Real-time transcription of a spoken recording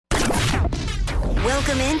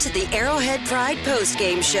Welcome into the Arrowhead Pride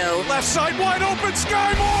Postgame Show. Left side wide open,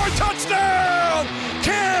 Sky Moore, touchdown!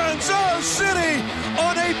 Kansas City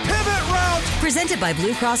on a pivot route. Presented by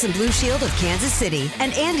Blue Cross and Blue Shield of Kansas City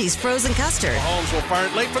and Andy's Frozen Custard. Mahomes will fire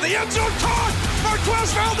it late for the end zone. Caught!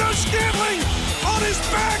 Marquez Valdez-Scantling on his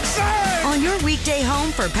backside. On your weekday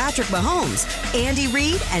home for Patrick Mahomes, Andy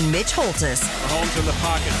Reid, and Mitch Holtis. Mahomes in the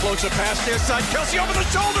pocket, floats a pass near side. Kelsey over the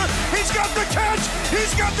shoulder. He's got the catch.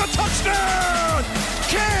 He's got the touchdown.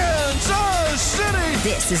 Kansas City.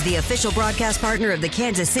 This is the official broadcast partner of the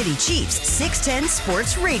Kansas City Chiefs, 610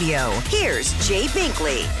 Sports Radio. Here's Jay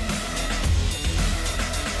Binkley.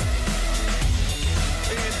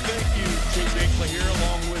 And thank you, Jay Binkley here,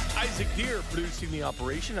 along with Isaac Deere producing the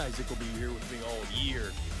operation. Isaac will be here with me all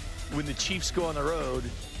year. When the Chiefs go on the road,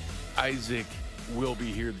 Isaac will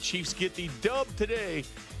be here. The Chiefs get the dub today,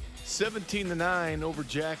 17-9 over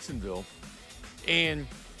Jacksonville. And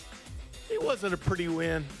it wasn't a pretty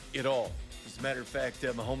win at all. As a matter of fact,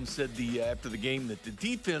 Mahomes said after the game that the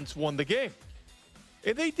defense won the game.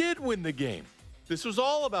 And they did win the game. This was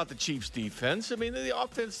all about the Chiefs' defense. I mean, the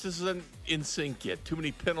offense isn't in sync yet. Too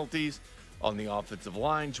many penalties on the offensive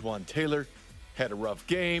line. Juwan Taylor had a rough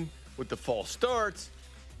game with the false starts,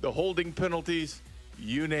 the holding penalties,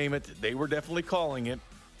 you name it. They were definitely calling it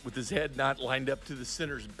with his head not lined up to the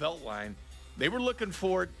center's belt line. They were looking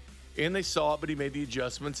for it, and they saw it, but he made the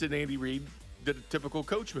adjustments, and Andy Reid did a typical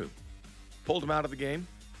coach move. Pulled him out of the game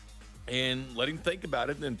and let him think about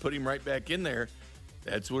it and then put him right back in there.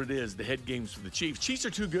 That's what it is, the head games for the Chiefs. Chiefs are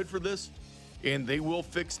too good for this, and they will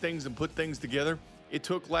fix things and put things together. It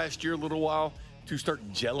took last year a little while to start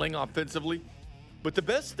gelling offensively. But the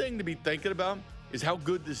best thing to be thinking about is how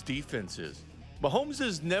good this defense is. Mahomes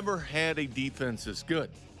has never had a defense this good.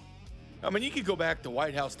 I mean, you could go back to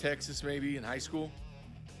White House, Texas, maybe in high school.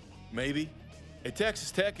 Maybe. At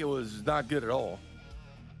Texas Tech, it was not good at all.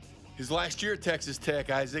 His last year at Texas Tech,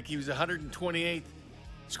 Isaac, he was 128th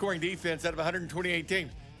scoring defense out of 128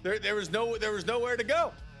 teams. There was nowhere to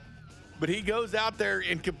go. But he goes out there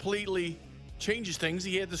and completely changes things.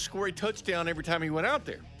 He had to score a touchdown every time he went out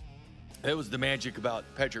there. That was the magic about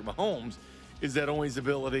Patrick Mahomes, is that only his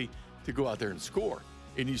ability to go out there and score.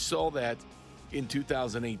 And you saw that in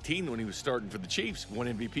 2018 when he was starting for the Chiefs. Won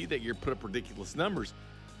MVP that year, put up ridiculous numbers.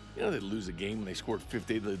 You know, they'd lose a game when they scored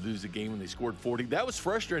 50. They'd lose a game when they scored 40. That was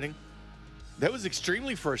frustrating. That was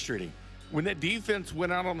extremely frustrating. When that defense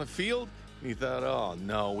went out on the field, and you thought, oh,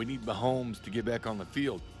 no, we need Mahomes to get back on the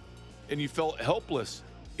field. And you felt helpless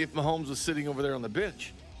if Mahomes was sitting over there on the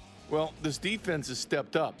bench. Well, this defense has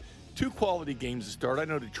stepped up. 2 quality games to start. I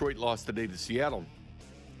know Detroit lost today to Seattle,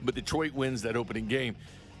 but Detroit wins that opening game.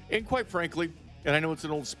 And quite frankly, and I know it's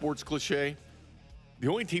an old sports cliche, the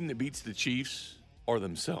only team that beats the Chiefs are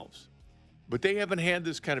themselves. But they haven't had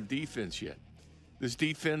this kind of defense yet. This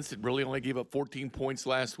defense that really only gave up 14 points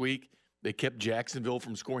last week. They kept Jacksonville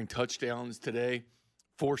from scoring touchdowns today,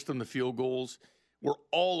 forced them to field goals. We're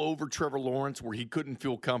all over Trevor Lawrence where he couldn't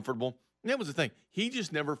feel comfortable. And that was the thing. He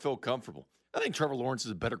just never felt comfortable. I think Trevor Lawrence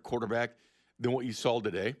is a better quarterback than what you saw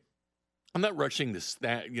today. I'm not rushing to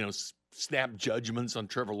snap judgments on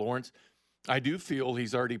Trevor Lawrence. I do feel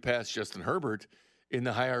he's already passed Justin Herbert in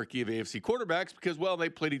the hierarchy of AFC quarterbacks because, well, they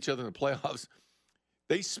played each other in the playoffs.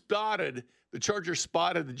 The Chargers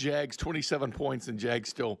spotted the Jags 27 points, and Jags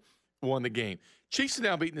still won the game. Chiefs have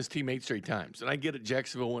now beaten this team 8 straight times. And I get it,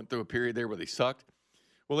 Jacksonville went through a period there where they sucked.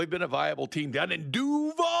 Well, they've been a viable team down in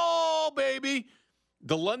Duval, baby.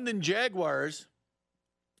 The London Jaguars,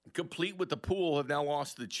 complete with the pool, have now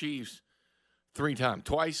lost to the Chiefs 3 times.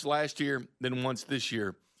 Twice last year, then once this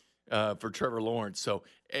year for Trevor Lawrence. So,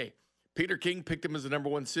 hey, Peter King picked him as the number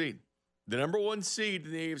 1 seed. The number 1 seed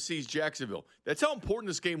in the AFC is Jacksonville. That's how important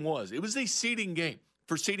this game was. It was a seeding game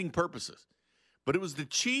for seeding purposes. But it was the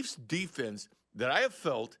Chiefs' defense that I have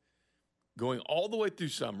felt going all the way through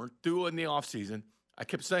summer, through in the offseason. I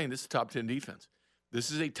kept saying this is a top 10 defense. This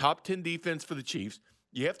is a top 10 defense for the Chiefs.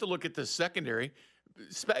 You have to look at the secondary.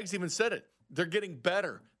 Spags even said it. They're getting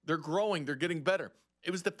better. They're growing. They're getting better.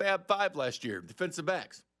 It was the Fab Five last year, defensive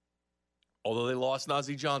backs. Although they lost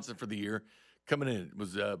Najee Johnson for the year coming in. It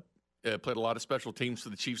was played a lot of special teams for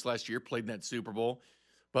the Chiefs last year, played in that Super Bowl.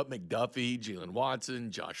 But McDuffie, Jalen Watson,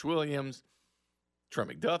 Josh Williams, Trey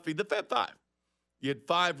McDuffie, the Fab Five. You had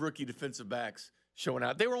 5 rookie defensive backs showing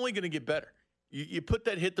out. They were only going to get better. You put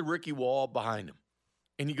that hit the rookie wall behind them,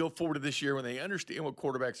 and you go forward to this year when they understand what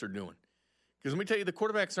quarterbacks are doing. Because let me tell you, the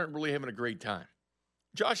quarterbacks aren't really having a great time.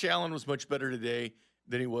 Josh Allen was much better today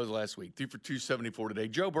than he was last week. 3 for 274 today.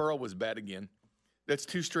 Joe Burrow was bad again. That's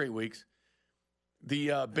 2 straight weeks. The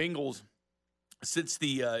Bengals since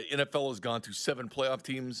the NFL has gone to 7 playoff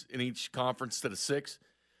teams in each conference instead of 6,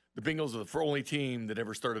 the Bengals are the only team that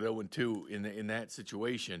ever started 0-2 in that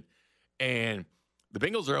situation. And the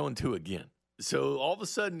Bengals are 0-2 again. So all of a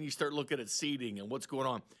sudden you start looking at seeding and what's going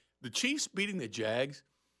on. The Chiefs beating the Jags,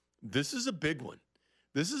 this is a big one.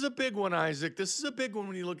 This is a big one, Isaac. This is a big one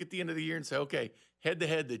when you look at the end of the year and say, okay,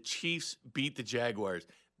 head-to-head, the Chiefs beat the Jaguars.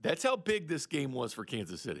 That's how big this game was for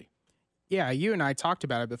Kansas City. Yeah, you and I talked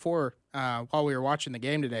about it before while we were watching the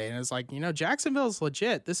game today, and it's like, Jacksonville's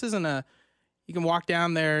legit. This isn't you can walk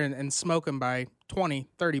down there and smoke them by 20,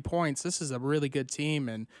 30 points. This is a really good team,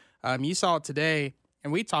 and you saw it today,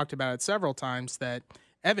 and we talked about it several times, that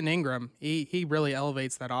Evan Ingram, he really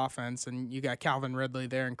elevates that offense, and you got Calvin Ridley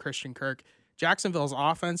there and Christian Kirk. Jacksonville's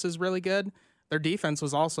offense is really good. Their defense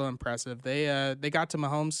was also impressive. They got to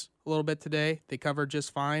Mahomes a little bit today. They covered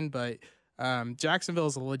just fine, but Jacksonville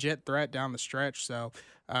is a legit threat down the stretch. So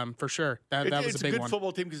for sure, that was a big one. It's a good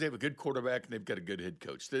football team because they have a good quarterback and they've got a good head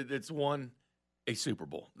coach. It's won a Super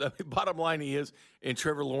Bowl. Bottom line, he is, and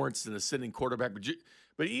Trevor Lawrence is an ascending quarterback.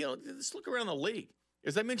 But let's look around the league.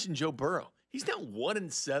 As I mentioned, Joe Burrow, he's now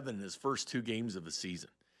 1-7 in his first 2 games of the season.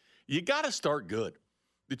 You got to start good.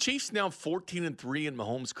 The Chiefs now 14-3 in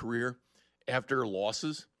Mahomes' career after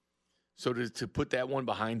losses. So to put that one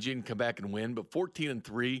behind you and come back and win, but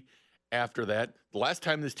 14-3 after that. The last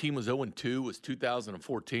time this team was 0-2 was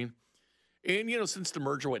 2014. And, since the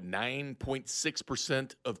merger,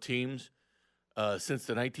 9.6% of teams since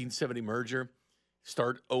the 1970 merger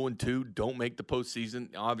start 0-2, don't make the postseason.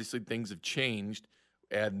 Obviously, things have changed,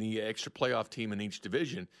 adding the extra playoff team in each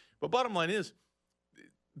division. But bottom line is,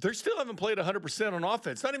 they still haven't played 100% on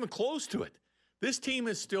offense, not even close to it. This team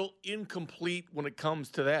is still incomplete when it comes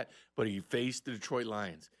to that. But you face the Detroit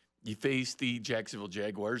Lions. You face the Jacksonville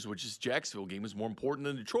Jaguars, which is Jacksonville game is more important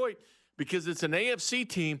than Detroit because it's an AFC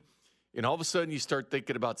team, and all of a sudden you start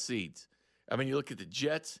thinking about seeds. I mean, you look at the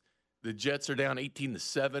Jets. The Jets are down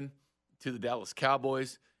 18-7 to the Dallas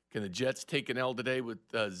Cowboys. Can the Jets take an L today with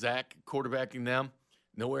Zach quarterbacking them?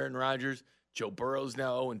 No Aaron Rodgers. Joe Burrow's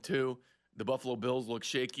now 0-2. The Buffalo Bills look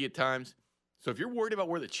shaky at times. So if you're worried about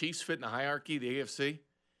where the Chiefs fit in the hierarchy of the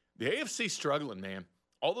AFC's struggling, man.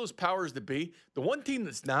 All those powers that be. The one team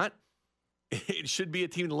that's not, it should be a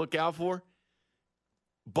team to look out for,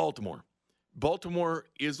 Baltimore. Baltimore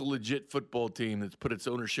is a legit football team that's put its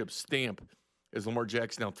ownership stamp as Lamar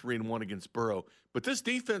Jackson now 3-1 against Burrow. But this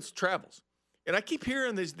defense travels. And I keep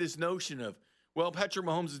hearing this notion of, well, Patrick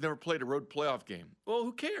Mahomes has never played a road playoff game. Well,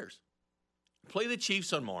 who cares? Play the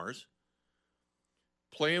Chiefs on Mars.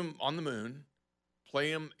 Play them on the moon.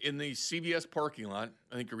 Play them in the CVS parking lot.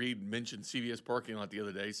 I think Reed mentioned CVS parking lot the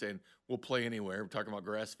other day, saying we'll play anywhere. We're talking about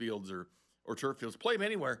grass fields or turf fields. Play them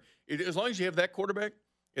anywhere. As long as you have that quarterback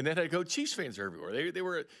and that head coach, Chiefs fans are everywhere. They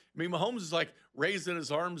were. Mahomes is like raising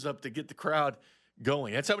his arms up to get the crowd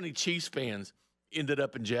going. That's how many Chiefs fans ended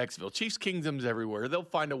up in Jacksonville. Chiefs kingdoms everywhere. They'll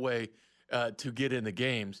find a way to get in the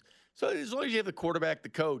games. So as long as you have the quarterback, the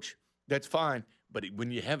coach, that's fine. But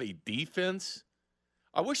when you have a defense,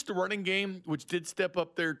 I wish the running game, which did step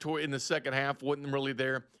up there in the second half, wasn't really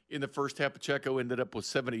there in the first half. Pacheco ended up with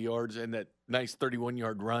 70 yards and that nice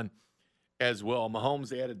 31-yard run as well.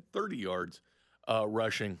 Mahomes added 30 yards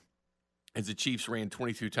rushing as the Chiefs ran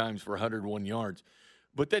 22 times for 101 yards.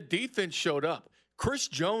 But that defense showed up. Chris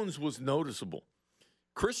Jones was noticeable.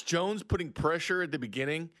 Chris Jones putting pressure at the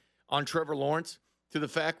beginning on Trevor Lawrence to the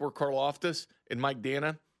fact where Karlaftis and Mike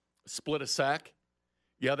Dana split a sack.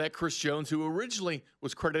 Yeah, that Chris Jones, who originally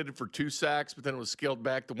was credited for 2 sacks, but then it was scaled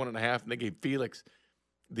back to 1.5, and they gave Felix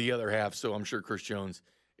the other half. So I'm sure Chris Jones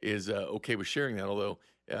is okay with sharing that, although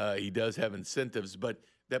he does have incentives. But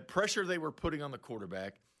that pressure they were putting on the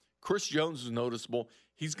quarterback, Chris Jones was noticeable.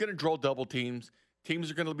 He's going to draw double teams.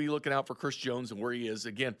 Teams are going to be looking out for Chris Jones and where he is.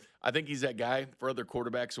 Again, I think he's that guy for other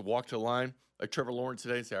quarterbacks to walk to the line, like Trevor Lawrence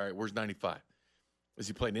today, and say, all right, where's 95? Is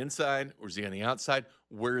he playing inside or is he on the outside?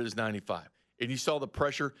 Where is 95? And you saw the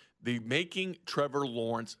pressure, the making Trevor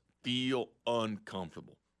Lawrence feel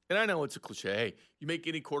uncomfortable. And I know it's a cliche. Hey, you make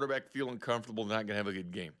any quarterback feel uncomfortable, they're not going to have a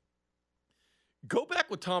good game. Go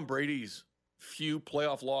back with Tom Brady's few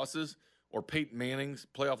playoff losses or Peyton Manning's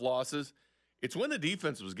playoff losses. It's when the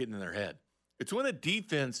defense was getting in their head. It's when the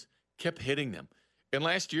defense kept hitting them. And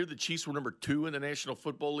last year, the Chiefs were number 2 in the National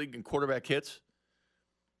Football League in quarterback hits.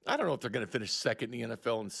 I don't know if they're going to finish second in the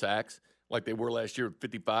NFL in sacks like they were last year at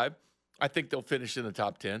 55. I think they'll finish in the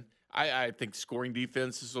top 10. I think scoring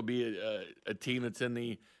defenses will be a team that's in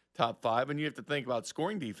the top 5. And you have to think about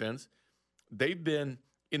scoring defense. They've been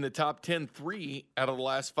in the top 10 3 out of the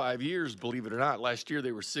last 5 years, believe it or not. Last year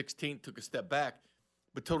they were 16th, took a step back.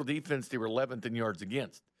 But total defense, they were 11th in yards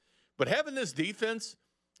against. But having this defense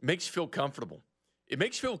makes you feel comfortable. It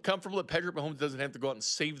makes you feel comfortable that Patrick Mahomes doesn't have to go out and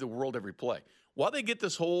save the world every play. While they get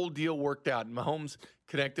this whole deal worked out, and Mahomes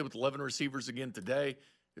connected with 11 receivers again today,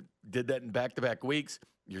 did that in back-to-back weeks,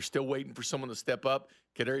 you're still waiting for someone to step up.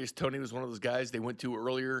 Kadarius Toney was one of those guys they went to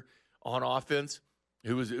earlier on offense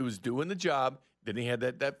who was doing the job. Then he had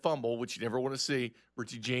that fumble, which you never want to see.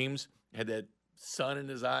 Richie James had that sun in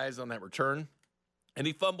his eyes on that return, and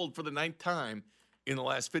he fumbled for the 9th time in the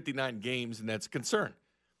last 59 games, and that's a concern.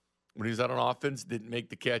 When he was out on offense, didn't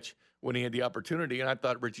make the catch when he had the opportunity, and I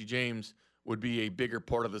thought Richie James would be a bigger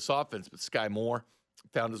part of this offense, but Sky Moore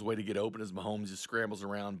found his way to get open as Mahomes just scrambles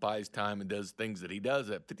around, buys time, and does things that he does.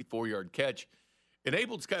 That 54-yard catch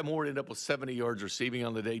enabled Sky Moore to end up with 70 yards receiving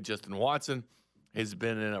on the day. Justin Watson has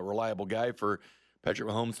been a reliable guy for Patrick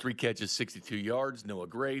Mahomes. 3 catches, 62 yards. Noah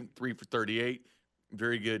Gray, 3 for 38.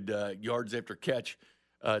 Very good yards after catch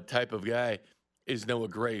type of guy is Noah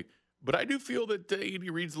Gray. But I do feel that Andy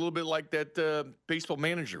Reid's a little bit like that baseball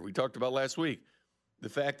manager we talked about last week. The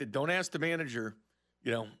fact that don't ask the manager,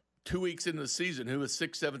 2 weeks into the season who a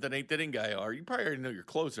 6th, 7th, and 8th inning guy are. You probably already know your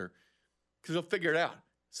closer because they'll figure it out.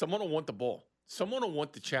 Someone will want the ball. Someone will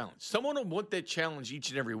want the challenge. Someone will want that challenge each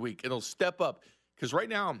and every week. It'll step up because right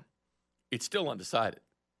now it's still undecided.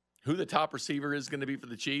 Who the top receiver is going to be for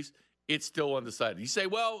the Chiefs, it's still undecided. You say,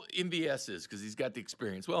 well, MVS is because he's got the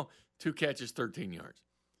experience. Well, 2 catches, 13 yards.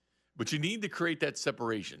 But you need to create that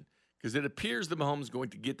separation because it appears that Mahomes is going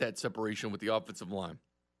to get that separation with the offensive line.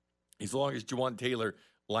 As long as Juwan Taylor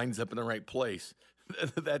lines up in the right place,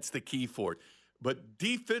 that's the key for it. But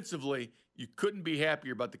defensively, you couldn't be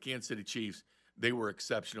happier about the Kansas City Chiefs. They were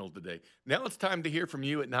exceptional today. Now it's time to hear from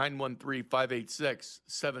you at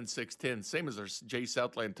 913-586-7610. Same as our Jay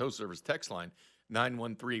Southland Tow Service text line,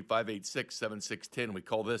 913-586-7610. We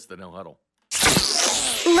call this the No Huddle.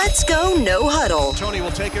 Let's go No Huddle. Tony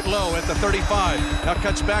will take it low at the 35. Now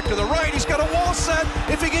cuts back to the right. He's got a wall set.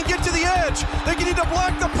 If he can get to the edge, they need to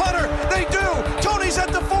block the punter. They do. Tony's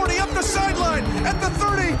at the 40, up the sideline. At the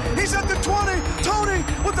 30, he's at the 20. Tony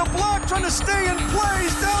with the block trying to stay in play.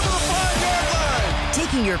 He's down to the 5-yard line.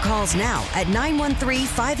 Taking your calls now at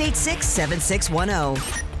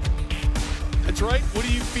 913-586-7610. That's right. What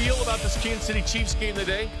do you feel about this Kansas City Chiefs game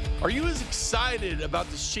today? Are you as excited about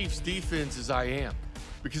this Chiefs defense as I am?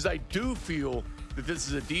 Because I do feel that this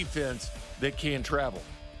is a defense that can travel.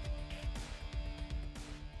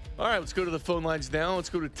 All right, let's go to the phone lines now.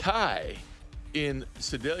 Let's go to Ty in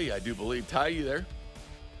Sedalia, I do believe. Ty, you there?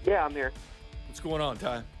 Yeah, I'm here. What's going on,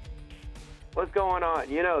 Ty? What's going on?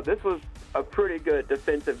 This was a pretty good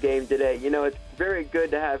defensive game today. It's very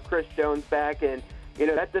good to have Chris Jones back, and,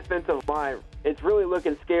 that defensive line, it's really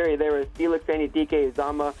looking scary. There was Felix Anudike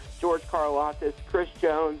Uzomah, George Karlaftis, Chris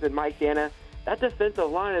Jones, and Mike Dana. That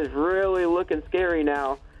defensive line is really looking scary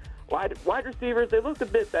now. Wide receivers, they looked a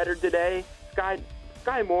bit better today. Sky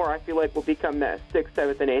Moore, I feel like, will become that 6th,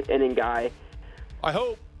 7th, and 8th inning guy. I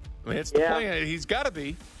hope. It's the plan. He's got to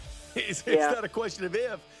be. It's not a question of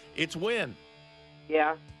if, it's when.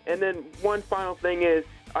 Yeah, and then one final thing is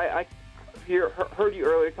I heard you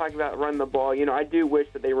earlier talking about running the ball. I do wish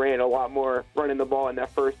that they ran a lot more running the ball in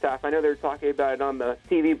that first half. I know they were talking about it on the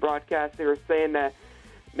TV broadcast. They were saying that,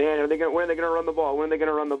 man, when are they going to run the ball? When are they going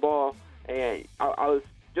to run the ball? And I was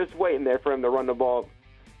just waiting there for him to run the ball.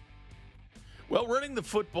 Well, running the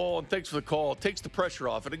football, and thanks for the call, takes the pressure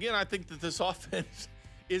off. And again, I think that this offense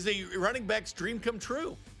is a running back's dream come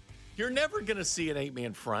true. You're never going to see an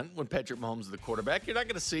 8-man front when Patrick Mahomes is the quarterback. You're not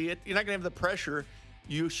going to see it. You're not going to have the pressure.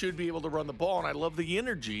 You should be able to run the ball, and I love the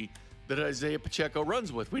energy that Isaiah Pacheco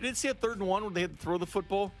runs with. We did see a 3rd and 1 when they had to throw the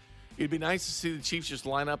football. It'd be nice to see the Chiefs just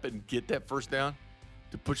line up and get that first down,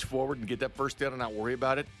 to push forward and get that first down and not worry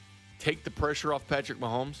about it. Take the pressure off Patrick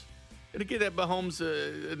Mahomes. And to get that Mahomes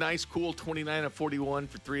a nice, cool 29 of 41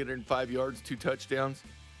 for 305 yards, 2 touchdowns.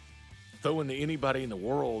 Throw into anybody in the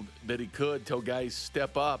world that he could till guys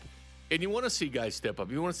step up. And you want to see guys step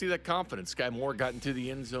up. You want to see that confidence. Sky Moore got into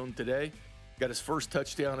the end zone today. Got his first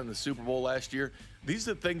touchdown in the Super Bowl last year. These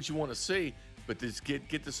are the things you want to see, but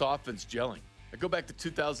get this offense gelling. I go back to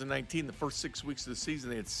 2019, the first 6 weeks of the season,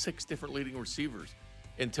 they had 6 different leading receivers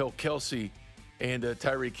until Kelsey and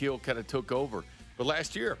Tyreek Hill kind of took over. But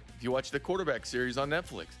last year, if you watch the quarterback series on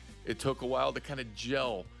Netflix, it took a while to kind of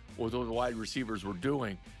gel what those wide receivers were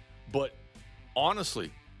doing. But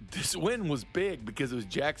honestly, this win was big because it was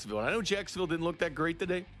Jacksonville. And I know Jacksonville didn't look that great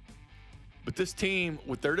today, but this team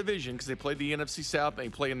with their division, because they play the NFC South and they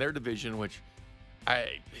play in their division, which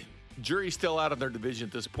jury's still out of their division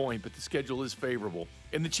at this point, but the schedule is favorable.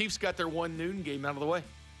 And the Chiefs got their 1 noon game out of the way.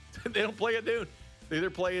 They don't play at noon. They either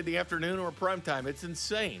play in the afternoon or prime time. It's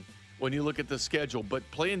insane when you look at the schedule. But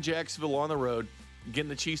playing Jacksonville on the road, again,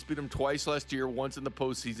 the Chiefs beat them twice last year, once in the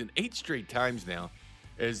postseason, 8 straight times now,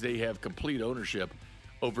 as they have complete ownership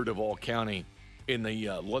over Duval County in the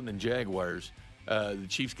London Jaguars. The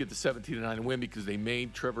Chiefs get the 17-9 win because they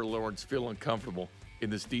made Trevor Lawrence feel uncomfortable in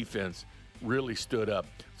this defense. Really stood up.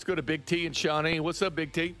 Let's go to Big T and Shawnee. What's up,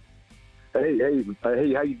 Big T? Hey,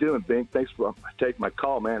 how you doing, Bink? Thanks for taking my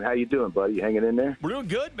call, man. How you doing, buddy? You hanging in there? We're doing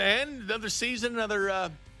good, man. Another season, another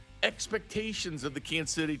expectations of the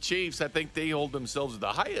Kansas City Chiefs. I think they hold themselves at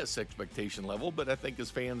the highest expectation level, but I think as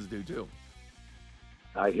fans do too.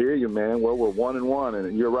 I hear you, man. Well, we're 1-1,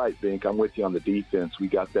 and you're right, Bink. I'm with you on the defense. We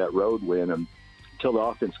got that road win, and until the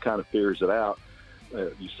offense kind of figures it out,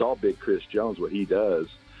 you saw big Chris Jones, what he does.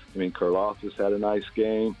 I mean, Karlaftis had a nice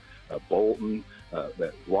game. Bolton,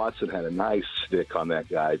 that Watson had a nice stick on that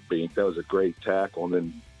guy, Bink. That was a great tackle. And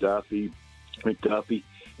then McDuffie.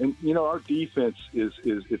 And, you know, our defense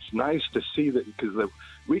it's nice to see that, because the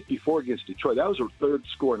week before against Detroit, that was our third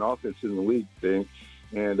scoring offense in the league, Bink.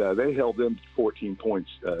 And they held them to 14 points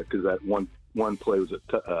because that one play was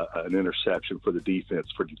an interception for the defense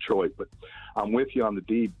for Detroit. But I'm with you on the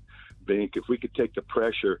D, Bink. If we could take the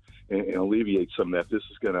pressure and alleviate some of that, this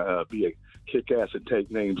is going to be a kick-ass and take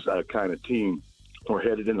names kind of team. We're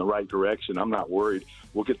headed in the right direction. I'm not worried.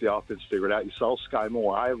 We'll get the offense figured out. You saw Sky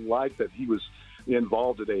Moore. I like that he was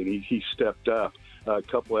involved today, and he stepped up. A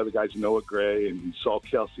couple other guys, Noah Gray, and you saw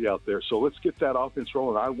Kelsey out there. So let's get that offense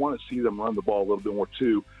rolling. I want to see them run the ball a little bit more,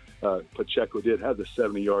 too. Pacheco did have the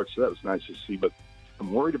 70 yards, so that was nice to see. But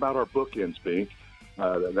I'm worried about our bookends, Bink.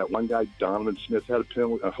 That one guy, Donovan Smith, had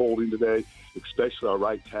a holding today, especially our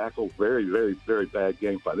right tackle. Very, very, very bad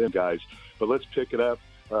game by them guys. But let's pick it up.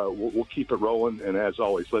 We'll keep it rolling. And as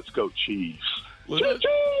always, let's go Chiefs.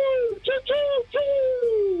 Choo-choo!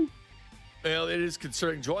 Choo-choo! Well, it is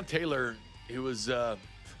concerning. Juwan Taylor, it was a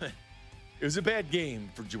bad game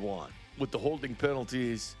for Juwan with the holding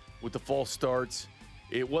penalties, with the false starts.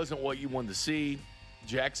 It wasn't what you wanted to see.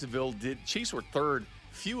 Jacksonville did. Chiefs were third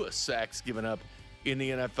fewest sacks given up in the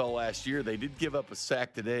NFL last year. They did give up a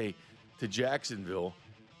sack today to Jacksonville.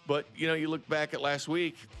 But, you know, you look back at last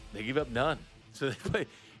week, they gave up none. So they play.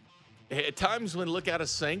 At times when look out of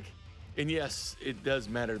sync, and yes, it does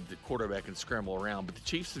matter that the quarterback can scramble around, but the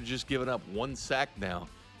Chiefs have just given up 1 sack now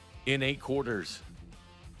in 8 quarters.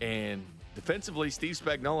 And defensively, Steve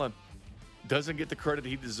Spagnuolo doesn't get the credit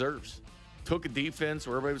he deserves. Took a defense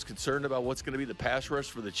where everybody was concerned about what's going to be the pass rush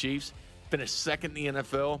for the Chiefs, finished second in the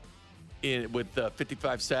NFL with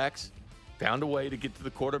 55 sacks, found a way to get to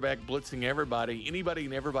the quarterback, blitzing anybody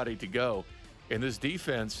and everybody to go. And this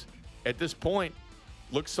defense, at this point,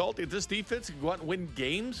 looks salty. If this defense can go out and win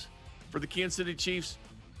games for the Kansas City Chiefs,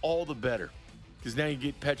 all the better. Because now you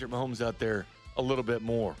get Patrick Mahomes out there a little bit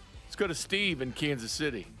more. Let's go to Steve in Kansas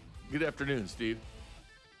City. Good afternoon, Steve.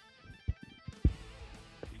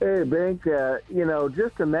 Hey, Bink,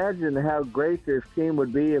 just imagine how great this team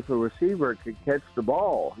would be if a receiver could catch the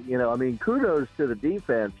ball. Kudos to the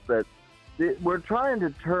defense, but we're trying to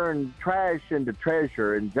turn trash into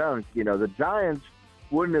treasure and junk. The Giants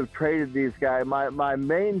wouldn't have traded these guys. My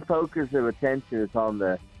main focus of attention is on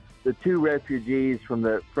the 2 refugees from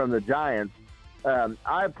the Giants.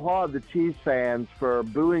 I applaud the Chiefs fans for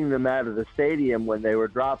booing them out of the stadium when they were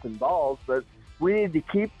dropping balls, but we need to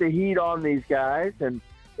keep the heat on these guys, and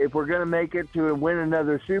if we're going to make it to win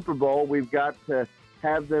another Super Bowl, we've got to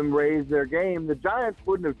have them raise their game. The Giants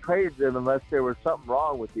wouldn't have traded them unless there was something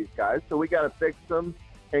wrong with these guys, so we got to fix them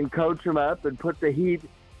and coach them up and put the heat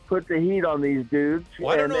on these dudes.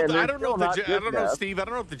 Well, I don't know, Steve. I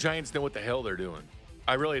don't know if the Giants know what the hell they're doing.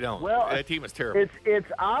 I really don't. Well, that team is terrible.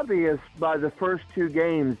 It's obvious by the first 2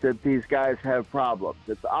 games that these guys have problems.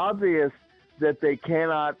 It's obvious that they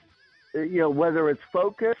cannot, whether it's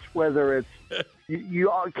focus, whether it's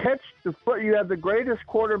you catch the foot. You have the greatest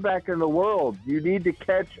quarterback in the world. You need to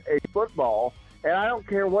catch a football, and I don't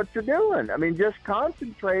care what you're doing. I mean, just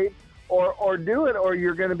concentrate or do it, or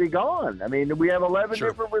you're going to be gone. I mean, we have 11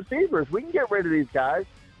 different receivers. We can get rid of these guys.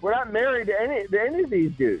 We're not married to any of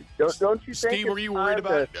these dudes. Don't you think? Steve, were you worried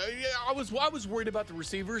about? I was worried about the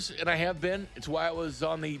receivers, and I have been. It's why I was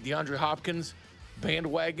on the DeAndre Hopkins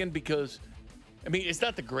bandwagon, because, I mean, it's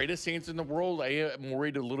not the greatest answer in the world. I am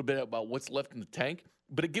worried a little bit about what's left in the tank,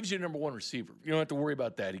 but it gives you a number 1 receiver. You don't have to worry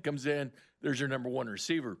about that. He comes in, there's your number 1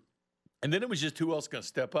 receiver. And then it was just who else is going to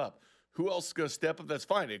step up. Who else is going to step up? That's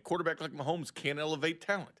fine. A quarterback like Mahomes can elevate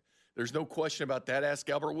talent. There's no question about that. Ask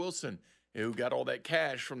Albert Wilson, who got all that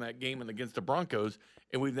cash from that game against the Broncos,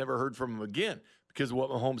 and we've never heard from him again because of what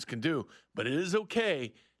Mahomes can do. But it is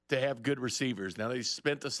okay to have good receivers. Now, they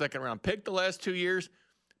spent the second-round pick the last 2 years.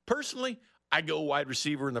 Personally, I go wide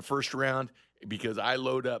receiver in the first round because I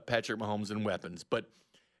load up Patrick Mahomes and weapons. But,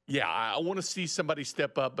 yeah, I want to see somebody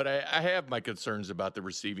step up, but I have my concerns about the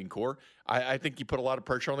receiving core. I think you put a lot of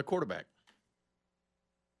pressure on the quarterback.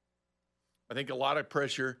 I think a lot of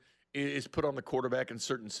pressure is put on the quarterback in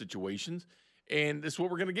certain situations, and this is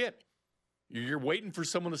what we're going to get. You're waiting for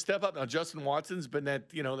someone to step up. Now, Justin Watson's been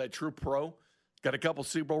that true pro. Got a couple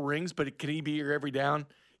Super Bowl rings, but can he be your every down,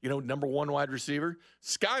 number one wide receiver?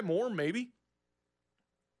 Sky Moore, maybe.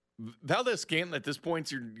 Valdez-Scantling at this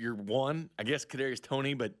point, you're one. I guess Kadarius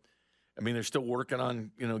Toney, but, I mean, they're still working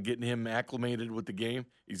on, getting him acclimated with the game.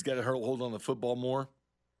 He's got to hold on the football more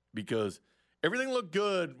because everything looked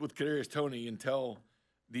good with Kadarius Toney until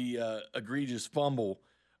the egregious fumble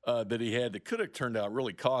that he had that could have turned out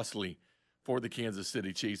really costly for the Kansas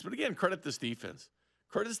City Chiefs. But, again, credit this defense.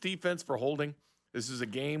 Credit this defense for holding. This is a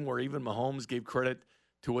game where even Mahomes gave credit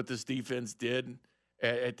to what this defense did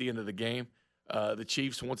at the end of the game. The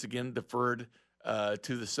Chiefs, once again, deferred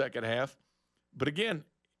to the second half. But, again,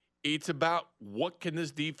 it's about what can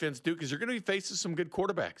this defense do because you're going to be facing some good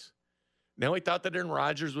quarterbacks. Now, we thought that Aaron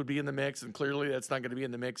Rodgers would be in the mix, and clearly that's not going to be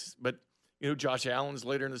in the mix. But, Josh Allen's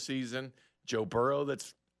later in the season. Joe Burrow,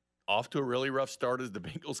 that's off to a really rough start as the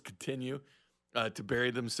Bengals continue to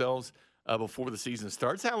bury themselves before the season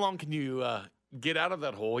starts. How long can you get out of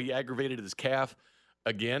that hole? He aggravated his calf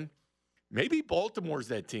again. Maybe Baltimore's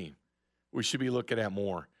that team we should be looking at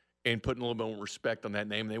more and putting a little bit more respect on that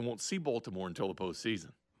name. They won't see Baltimore until the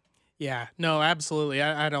postseason. Yeah, no, absolutely.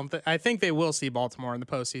 I think they will see Baltimore in the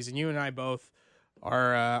postseason. You and I both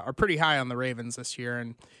are pretty high on the Ravens this year,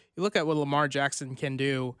 and you look at what Lamar Jackson can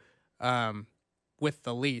do with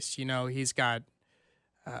the least. He's got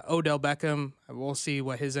Odell Beckham. We'll see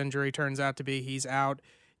what his injury turns out to be. He's out.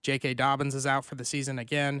 J.K. Dobbins is out for the season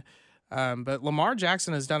again. But Lamar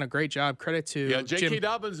Jackson has done a great job. Credit to J.K.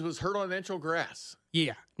 Dobbins was hurt on natural grass.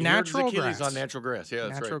 Yeah, natural grass. On natural grass. Yeah,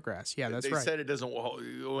 that's natural right. grass. Yeah, that's right. They said it doesn't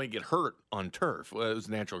only get hurt on turf. Well, it was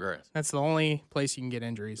natural grass. That's the only place you can get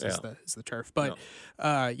injuries is the turf. But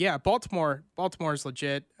Baltimore's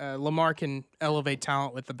legit. Lamar can elevate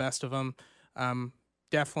talent with the best of them.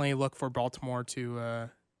 Definitely look for Baltimore to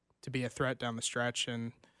be a threat down the stretch.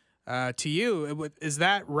 And to you, is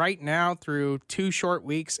that right now through 2 short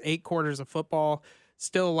weeks, 8 quarters of football,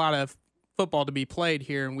 still a lot of football to be played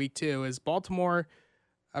here in week 2? Is Baltimore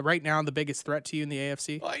right now the biggest threat to you in the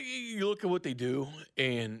AFC? Well, you look at what they do,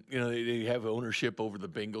 and they have ownership over the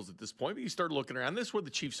Bengals at this point. But you start looking around. This is where the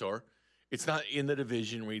Chiefs are. It's not in the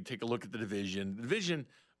division. Where you take a look at the division. The division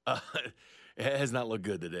has not looked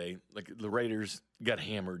good today. Like the Raiders got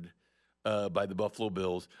hammered by the Buffalo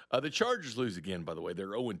Bills. The Chargers lose again, by the way. They're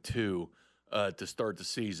 0-2 to start the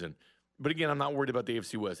season. But again, I'm not worried about the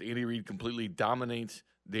AFC West. Andy Reid completely dominates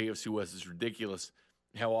the AFC West. It's ridiculous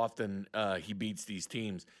how often he beats these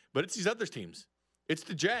teams. But it's these other teams. It's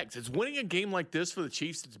the Jags. It's winning a game like this for the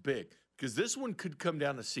Chiefs. It's big because this one could come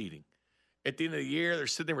down to seeding. At the end of the year, they're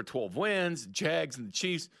sitting there with 12 wins. The Jags and the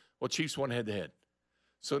Chiefs. Well, Chiefs won head-to-head.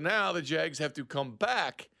 So now the Jags have to come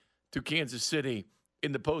back to Kansas City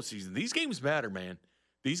in the postseason. These games matter, man.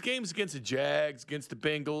 These games against the Jags, against the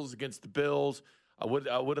Bengals, against the Bills. I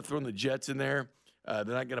would have thrown the Jets in there. They're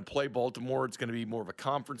not going to play Baltimore. It's going to be more of a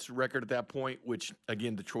conference record at that point, which,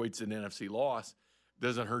 again, Detroit's an NFC loss.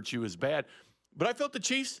 Doesn't hurt you as bad. But I felt the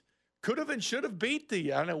Chiefs could have and should have beat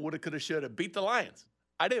the Lions.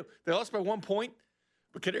 I do. They lost by 1 point,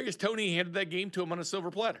 but Kadarius Toney handed that game to him on a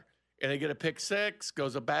silver platter. And they get a pick 6,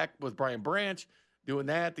 goes back with Brian Branch doing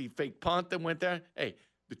that. The fake punt that went there. Hey,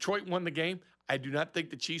 Detroit won the game. I do not think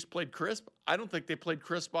the Chiefs played crisp. I don't think they played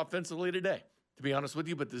crisp offensively today, to be honest with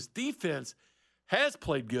you. But this defense has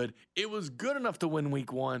played good. It was good enough to win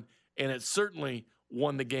week 1, and it certainly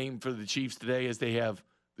won the game for the Chiefs today as they have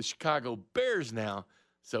the Chicago Bears now.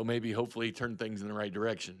 So maybe hopefully turn things in the right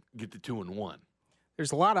direction, get to 2-1.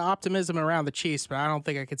 There's a lot of optimism around the Chiefs, but I don't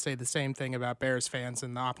think I could say the same thing about Bears fans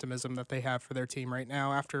and the optimism that they have for their team right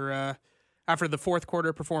now after the fourth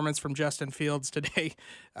quarter performance from Justin Fields today.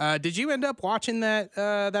 Did you end up watching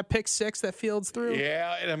that pick 6 that Fields threw?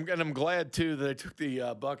 Yeah, and I'm glad too that I took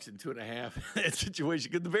the Bucks in 2.5 in that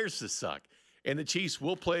situation because the Bears just suck, and the Chiefs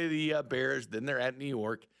will play the Bears. Then they're at New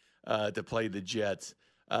York to play the Jets.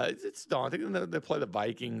 It's daunting. They play the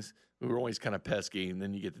Vikings, who are always kind of pesky, and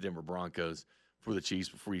then you get the Denver Broncos for the Chiefs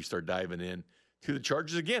before you start diving in to the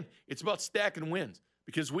Chargers. Again, it's about stacking wins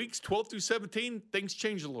because weeks 12 through 17, things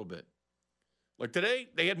change a little bit. Like today,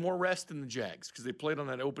 they had more rest than the Jags because they played on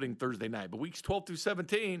that opening Thursday night. But weeks 12 through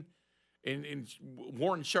 17, and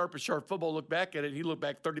Warren Sharp of Sharp Football looked back at it. He looked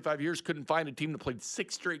back 35 years, couldn't find a team that played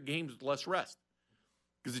 6 straight games with less rest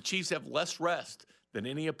because the Chiefs have less rest than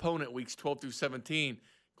any opponent weeks 12 through 17.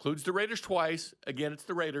 Includes the Raiders twice. Again, it's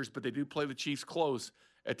the Raiders, but they do play the Chiefs close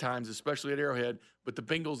at times, especially at Arrowhead. But the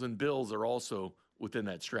Bengals and Bills are also within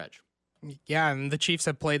that stretch. Yeah, and the Chiefs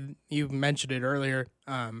have played, you mentioned it earlier,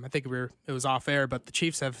 I think it was off air, but the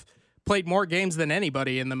Chiefs have played more games than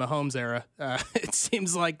anybody in the Mahomes era. It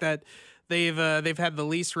seems like that they've had the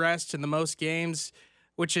least rest and the most games,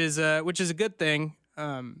 which is a good thing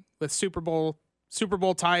with Super Bowl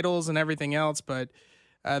titles and everything else. But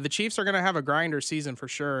the Chiefs are going to have a grinder season for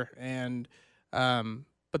sure. And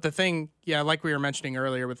but the thing, yeah, like we were mentioning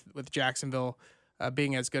earlier with Jacksonville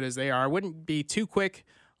being as good as they are, I wouldn't be too quick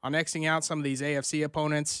on Xing out some of these AFC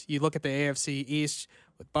opponents. You look at the AFC East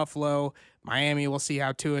with Buffalo, Miami. We'll see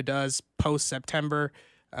how Tua does post-September.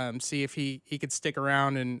 See if he could stick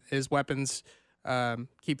around and his weapons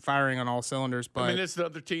keep firing on all cylinders. But I mean, it's the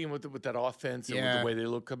other team with that offense and with the way they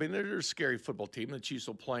look. I mean, they're a scary football team. The Chiefs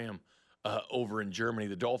will play them over in Germany.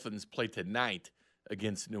 The Dolphins play tonight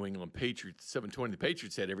against New England Patriots. 7:20. The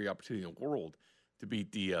Patriots had every opportunity in the world to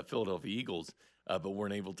beat the Philadelphia Eagles, but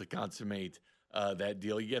weren't able to consummate that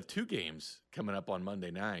deal. You have two games coming up on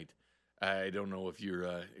Monday night. I don't know if you're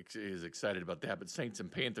as excited about that, but Saints and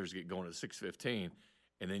Panthers get going at 6:15,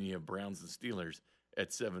 and then you have Browns and Steelers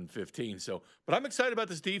at 7:15. So, but I'm excited about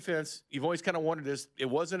this defense. You've always kind of wanted this. It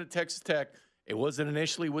wasn't at Texas Tech. It wasn't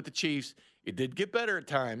initially with the Chiefs. It did get better at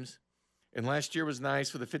times, and last year was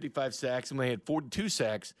nice with the 55 sacks, and they had 42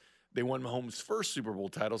 sacks. They won Mahomes' first Super Bowl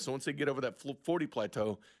title. So once they get over that 40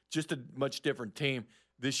 plateau, just a much different team.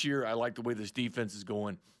 This year, I like the way this defense is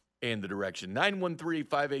going and the direction.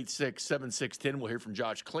 913-586-7610. We'll hear from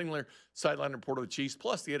Josh Klingler, sideline reporter of the Chiefs,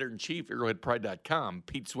 plus the editor-in-chief, ArrowheadPride.com,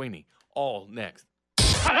 Pete Sweeney. All next.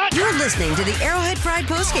 You're listening to the Arrowhead Pride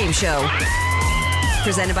Postgame Show.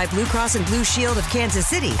 Presented by Blue Cross and Blue Shield of Kansas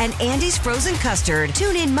City and Andy's Frozen Custard.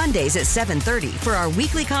 Tune in Mondays at 7:30 for our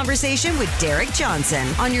weekly conversation with Derek Johnson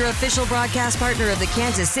on your official broadcast partner of the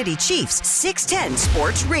Kansas City Chiefs, 610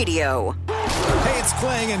 Sports Radio. Hey, it's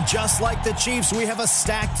Kling, and just like the Chiefs, we have a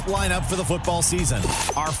stacked lineup for the football season.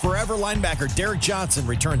 Our forever linebacker, Derek Johnson,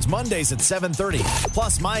 returns Mondays at 7:30,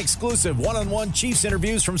 plus my exclusive one-on-one Chiefs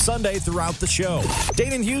interviews from Sunday throughout the show.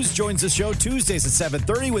 Dayton Hughes joins the show Tuesdays at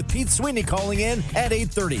 7:30 with Pete Sweeney calling in at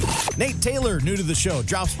 8:30. Nate Taylor, new to the show,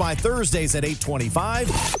 drops by Thursdays at 8:25.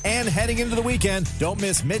 And heading into the weekend, don't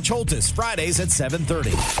miss Mitch Holtis Fridays at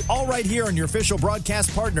 7:30. All right here on your official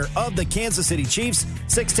broadcast partner of the Kansas City Chiefs,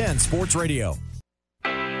 610 Sports Radio.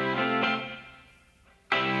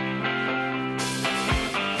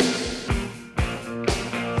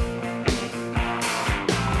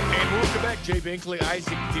 Jay Binkley,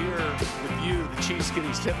 Isaac Deer with you. The Chiefs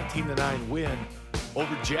getting 17-9 win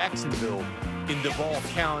over Jacksonville in Duval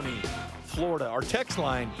County, Florida. Our text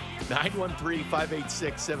line,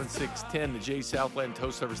 913-586-7610, the Jay Southland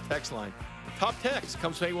Toast Service text line. Top text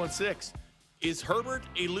comes from 816. Is Herbert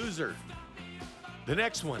a loser? The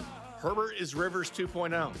next one, Herbert is Rivers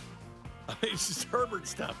 2.0. It's just Herbert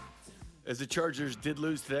stuff. As the Chargers did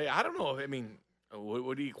lose today, I don't know. I mean,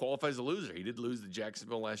 what do you qualify as a loser? He did lose to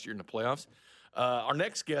Jacksonville last year in the playoffs. Our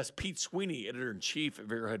next guest, Pete Sweeney, editor-in-chief of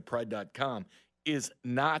ArrowheadPride.com, is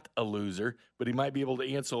not a loser, but he might be able to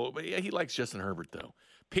answer. But yeah, he likes Justin Herbert, though.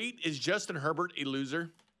 Pete, is Justin Herbert a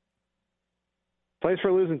loser? Plays for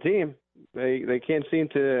a losing team. They can't seem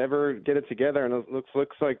to ever get it together, and it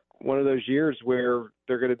looks like one of those years where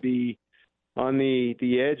they're going to be on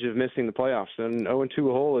the edge of missing the playoffs. And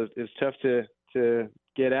 0-2 hole is tough to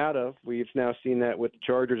get out of. We've now seen that with the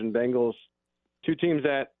Chargers and Bengals, two teams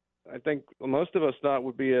that I think most of us thought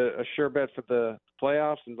would be a sure bet for the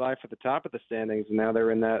playoffs and vie for the top of the standings, and now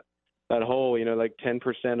they're in that hole. You know, like 10%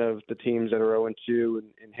 of the teams that are 0-2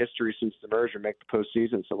 in history since the merger make the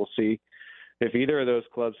postseason. So we'll see if either of those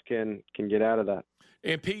clubs can get out of that.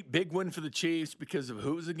 And Pete, big win for the Chiefs because of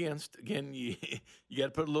who was against. Again, you got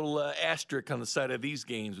to put a little asterisk on the side of these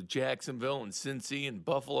games with Jacksonville and Cincy and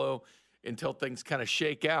Buffalo until things kind of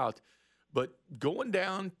shake out. But going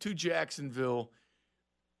down to Jacksonville,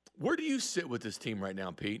 where do you sit with this team right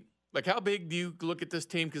now, Pete? Like, how big do you look at this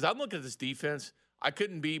team? Because I'm looking at this defense. I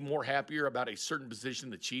couldn't be more happier about a certain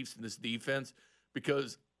position, the Chiefs in this defense,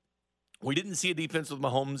 because we didn't see a defense with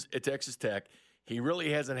Mahomes at Texas Tech. He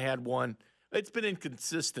really hasn't had one. It's been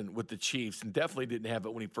inconsistent with the Chiefs, and definitely didn't have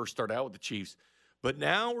it when he first started out with the Chiefs. But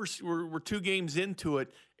now we're 2 games into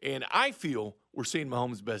it, and I feel we're seeing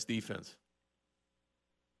Mahomes' best defense.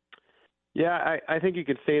 Yeah, I think you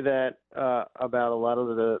could say that about a lot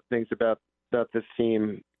of the things about this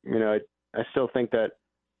team. You know, I still think that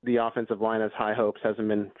the offensive line has high hopes, hasn't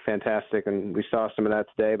been fantastic, and we saw some of that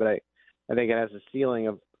today. But I think it has a ceiling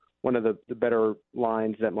of one of the better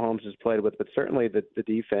lines that Mahomes has played with, but certainly the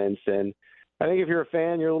defense. And I think if you're a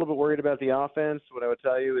fan, you're a little bit worried about the offense. What I would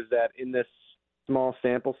tell you is that in this small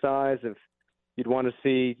sample size, if you'd want to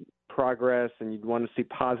see progress and you'd want to see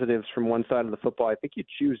positives from one side of the football, I think you'd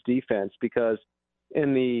choose defense, because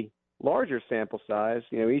in the larger sample size,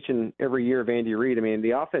 each and every year of Andy Reid,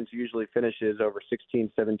 the offense usually finishes over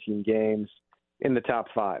 16, 17 games in the top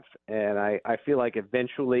 5. And I feel like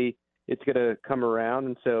eventually it's going to come around.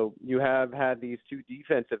 And so you have had these 2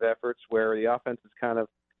 defensive efforts where the offense is kind of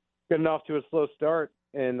getting off to a slow start.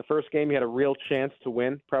 In the first game, you had a real chance to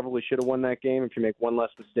win. Probably should have won that game if you make one less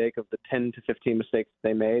mistake of the 10 to 15 mistakes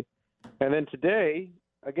they made. And then today,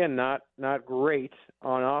 again, not great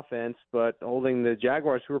on offense, but holding the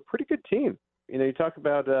Jaguars, who are a pretty good team. You talk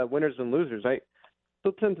about winners and losers. I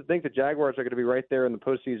still tend to think the Jaguars are going to be right there in the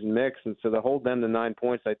postseason mix, and so to hold them to 9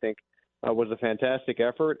 points, I think, was a fantastic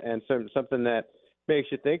effort and something that makes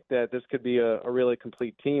you think that this could be a really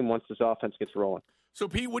complete team once this offense gets rolling. So,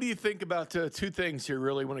 Pete, what do you think about 2 things here,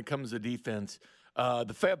 really, when it comes to defense?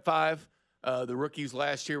 The Fab Five, the rookies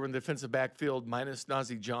last year in the defensive backfield, minus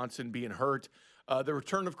Najee Johnson being hurt. The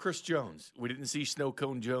return of Chris Jones. We didn't see Snow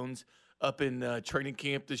Cone Jones up in training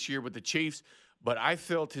camp this year with the Chiefs, but I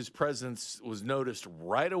felt his presence was noticed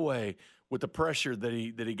right away with the pressure that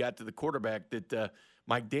he got to the quarterback that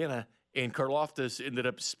Mike Dana and Karlaftis ended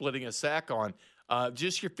up splitting a sack on.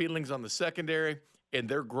 Just your feelings on the secondary and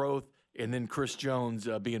their growth, and then Chris Jones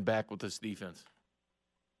being back with this defense.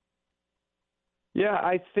 Yeah,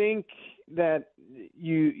 I think that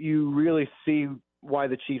you really see why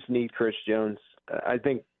the Chiefs need Chris Jones. I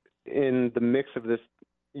think in the mix of this,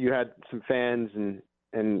 you had some fans and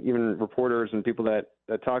even reporters and people that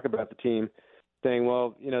talk about the team saying,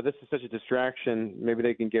 well, this is such a distraction. Maybe